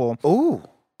for mobile. Ooh.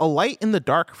 A Light in the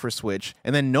Dark for Switch,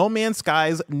 and then No Man's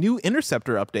Sky's new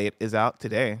Interceptor update is out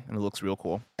today, and it looks real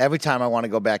cool. Every time I want to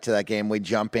go back to that game, we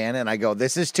jump in and I go,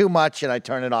 this is too much, and I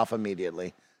turn it off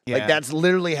immediately. Yeah. Like, that's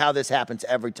literally how this happens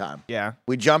every time. Yeah.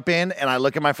 We jump in, and I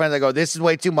look at my friends, I go, this is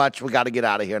way too much, we got to get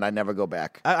out of here, and I never go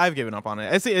back. I've given up on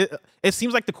it. It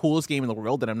seems like the coolest game in the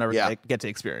world that I've never get to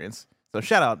experience. So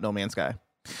shout out No Man's Sky.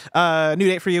 New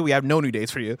date for you. We have no new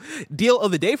dates for you. Deal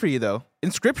of the day for you, though.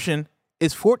 Inscription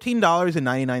is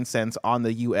 $14.99 on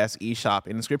the US eShop.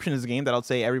 And Inscription is a game that I'll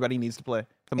say everybody needs to play.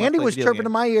 Andy was chirping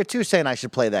in my ear, too, saying I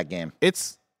should play that game.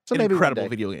 It's an incredible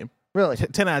video game. Really?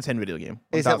 10 out of 10 video game.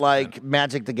 Is it like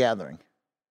Magic the Gathering?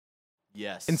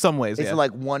 Yes. In some ways, Is it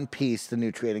like One Piece, the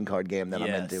new trading card game that I'm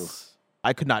into?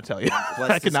 I could not tell you.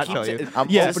 I could not tell you. I'm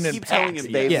opening packs,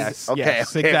 baby. Yes. Okay.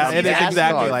 Yes, exactly. It is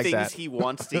exactly like things that. he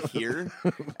wants to hear,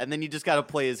 and then you just got to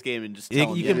play his game and just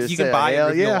tell You him. can, buy and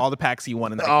reveal all the packs you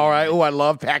want in that game. All right. Oh, I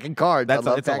love packing cards. That's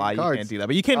it's a lie. You can't do that.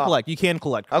 But you can collect. You can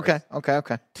collect cards.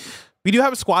 Okay. We do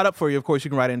have a squad up for you. Of course, you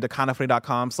can write into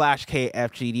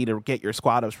kindafunny.com/KFGD to get your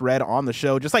squad ups read on the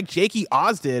show, just like Jakey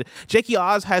Oz did. Jakey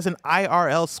Oz has an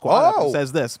IRL squad up that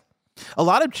says this. A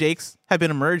lot of Jakes have been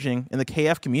emerging in the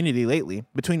KF community lately,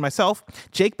 between myself,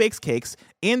 Jake Bakes Cakes,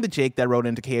 and the Jake that wrote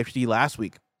into KFGD last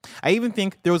week. I even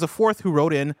think there was a fourth who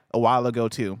wrote in a while ago,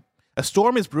 too. A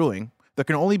storm is brewing. There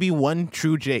can only be one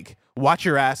true Jake. Watch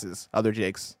your asses, other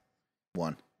Jakes.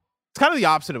 One. It's kind of the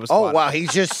opposite of a squad. Oh, wow.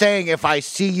 He's just saying if I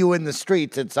see you in the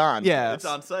streets, it's on. Yeah. It's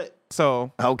on site.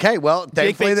 So. Okay, well,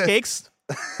 Jake Bakes Cakes,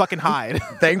 fucking hide.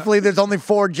 Thankfully, there's only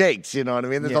 4 Jakes. You know what I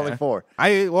mean? There's only 4.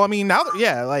 This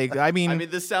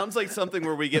sounds like something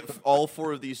where we get all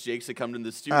 4 of these Jakes to come to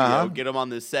the studio, get them on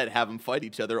this set, have them fight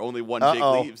each other. Only one Jake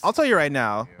leaves. I'll tell you right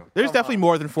now, there's definitely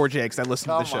more than 4 Jakes that listen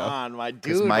to the show. Come on, my dude.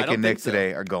 Because Mike and Nick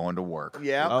today are going to work.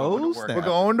 Yeah. We're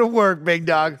going to work, big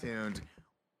dog. Tuned.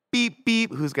 Beep,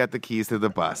 beep. Who's got the keys to the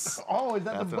bus? Oh,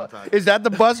 is that the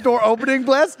bus door opening,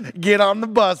 Bless? Get on the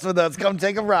bus with us. Come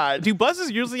take a ride. Do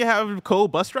buses usually have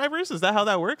co-bus drivers? Is that how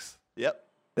that works? Yep.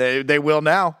 They will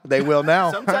now. They will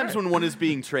now. Sometimes when one is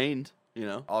being trained, you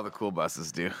know. All the cool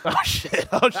buses do. Oh, shit.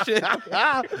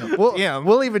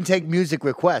 We'll even take music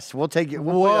requests. We'll take it.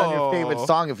 We'll put it on your favorite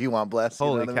song if you want, Bless.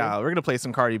 Holy cow. We're going to play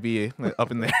some Cardi B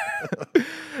up in there.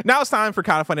 Now it's time for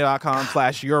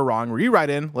kindafunny.com/you're wrong, where you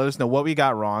write in, let us know what we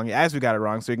got wrong, as we got it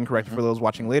wrong, so we can correct it for those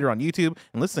watching later on YouTube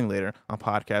and listening later on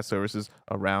podcast services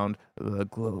around the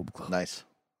globe. Nice.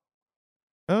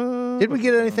 Did we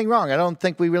get anything wrong? I don't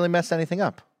think we really messed anything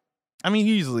up. I mean,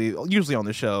 usually on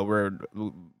the show,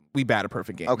 we bat a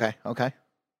perfect game. Okay.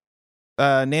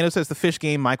 Nano says the fish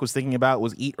game Mike was thinking about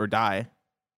was Eat or Die.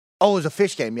 Oh, it was a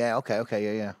fish game. Yeah,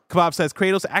 okay, yeah. Kebab says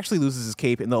Kratos actually loses his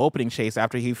cape in the opening chase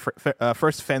after he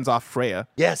first fends off Freya.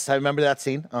 Yes, I remember that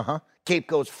scene. Cape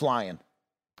goes flying.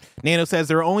 Nano says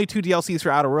there are only 2 DLCs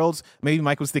for Outer Worlds. Maybe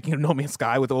Mike was thinking of No Man's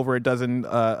Sky with over a dozen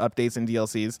updates and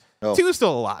DLCs. 2 is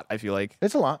still a lot, I feel like.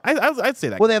 It's a lot. I'd say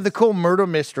that. Well, they have the cool murder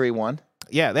mystery one.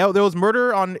 Yeah, there was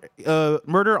murder on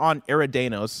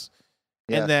Eridanos.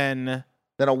 Yes. And then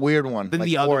a weird one, then like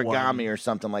the other origami one. Or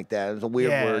something like that. It was a weird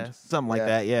word. Something like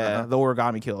that, yeah. The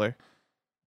origami killer.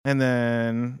 And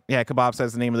then, Kebab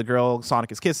says the name of the girl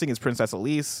Sonic is kissing is Princess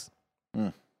Elise.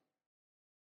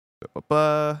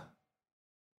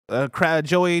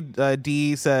 Joey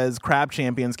D says Crab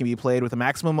Champions can be played with a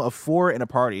maximum of 4 in a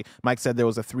party. Mike said there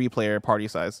was a 3-player party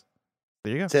size.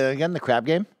 There you go. Say that again, the crab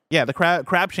game? Yeah, the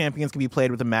Crab Champions can be played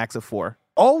with a max of 4.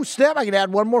 Oh, snap. I can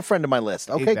add one more friend to my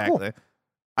list. Okay, exactly. Cool.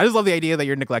 I just love the idea that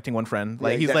you're neglecting one friend.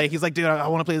 Like he's like, dude, I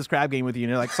want to play this crab game with you. And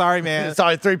you're like, sorry, man.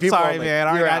 Sorry, 3 people. Sorry, only. man.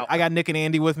 I got Nick and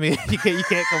Andy with me. You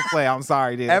can't come play. I'm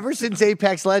sorry, dude. Ever since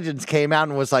Apex Legends came out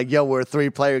and was like, yo, we're a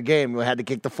 3-player game, we had to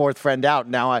kick the 4th friend out.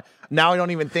 Now Now I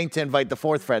don't even think to invite the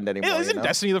fourth friend anymore. Isn't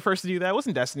Destiny the first to do that?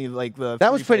 Wasn't Destiny like the?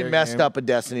 That was pretty 3-player messed game? up of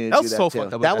Destiny to That do was that so too.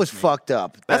 fucked up. That was Destiny. fucked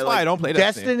up. That's why I don't play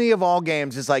Destiny. Destiny of all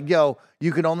games is like, yo,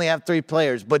 you can only have 3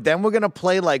 players, but then we're gonna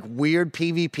play like weird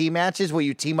PvP matches where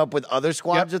you team up with other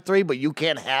squads of 3, but you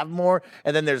can't have more.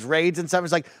 And then there's raids and stuff.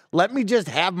 It's like, let me just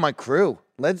have my crew.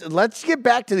 Let's get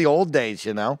back to the old days,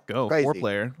 you know? Go Crazy.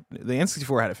 4-player. The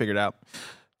N64 had it figured out.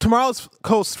 Tomorrow's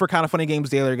hosts for Kind of Funny Games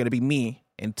Daily are going to be me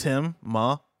and Tim,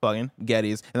 fucking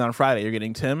Geddes. And on Friday, you're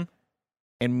getting Tim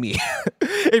and me.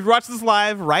 If you watch this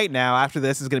live right now, after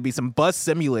this is going to be some Bus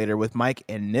Simulator with Mike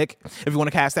and Nick. If you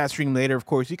want to catch that stream later, of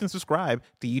course, you can subscribe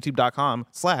to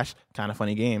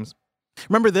youtube.com/kindoffunnygames.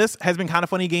 Remember, this has been Kind of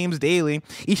Funny Games Daily,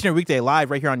 each and every weekday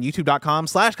live right here on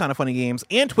youtube.com/kindoffunnygames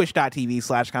and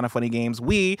twitch.tv/kindoffunnygames.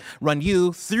 We run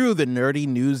you through the nerdy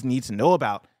news you need to know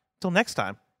about. Till next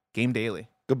time, Game Daily.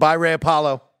 Goodbye, Ray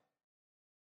Apollo.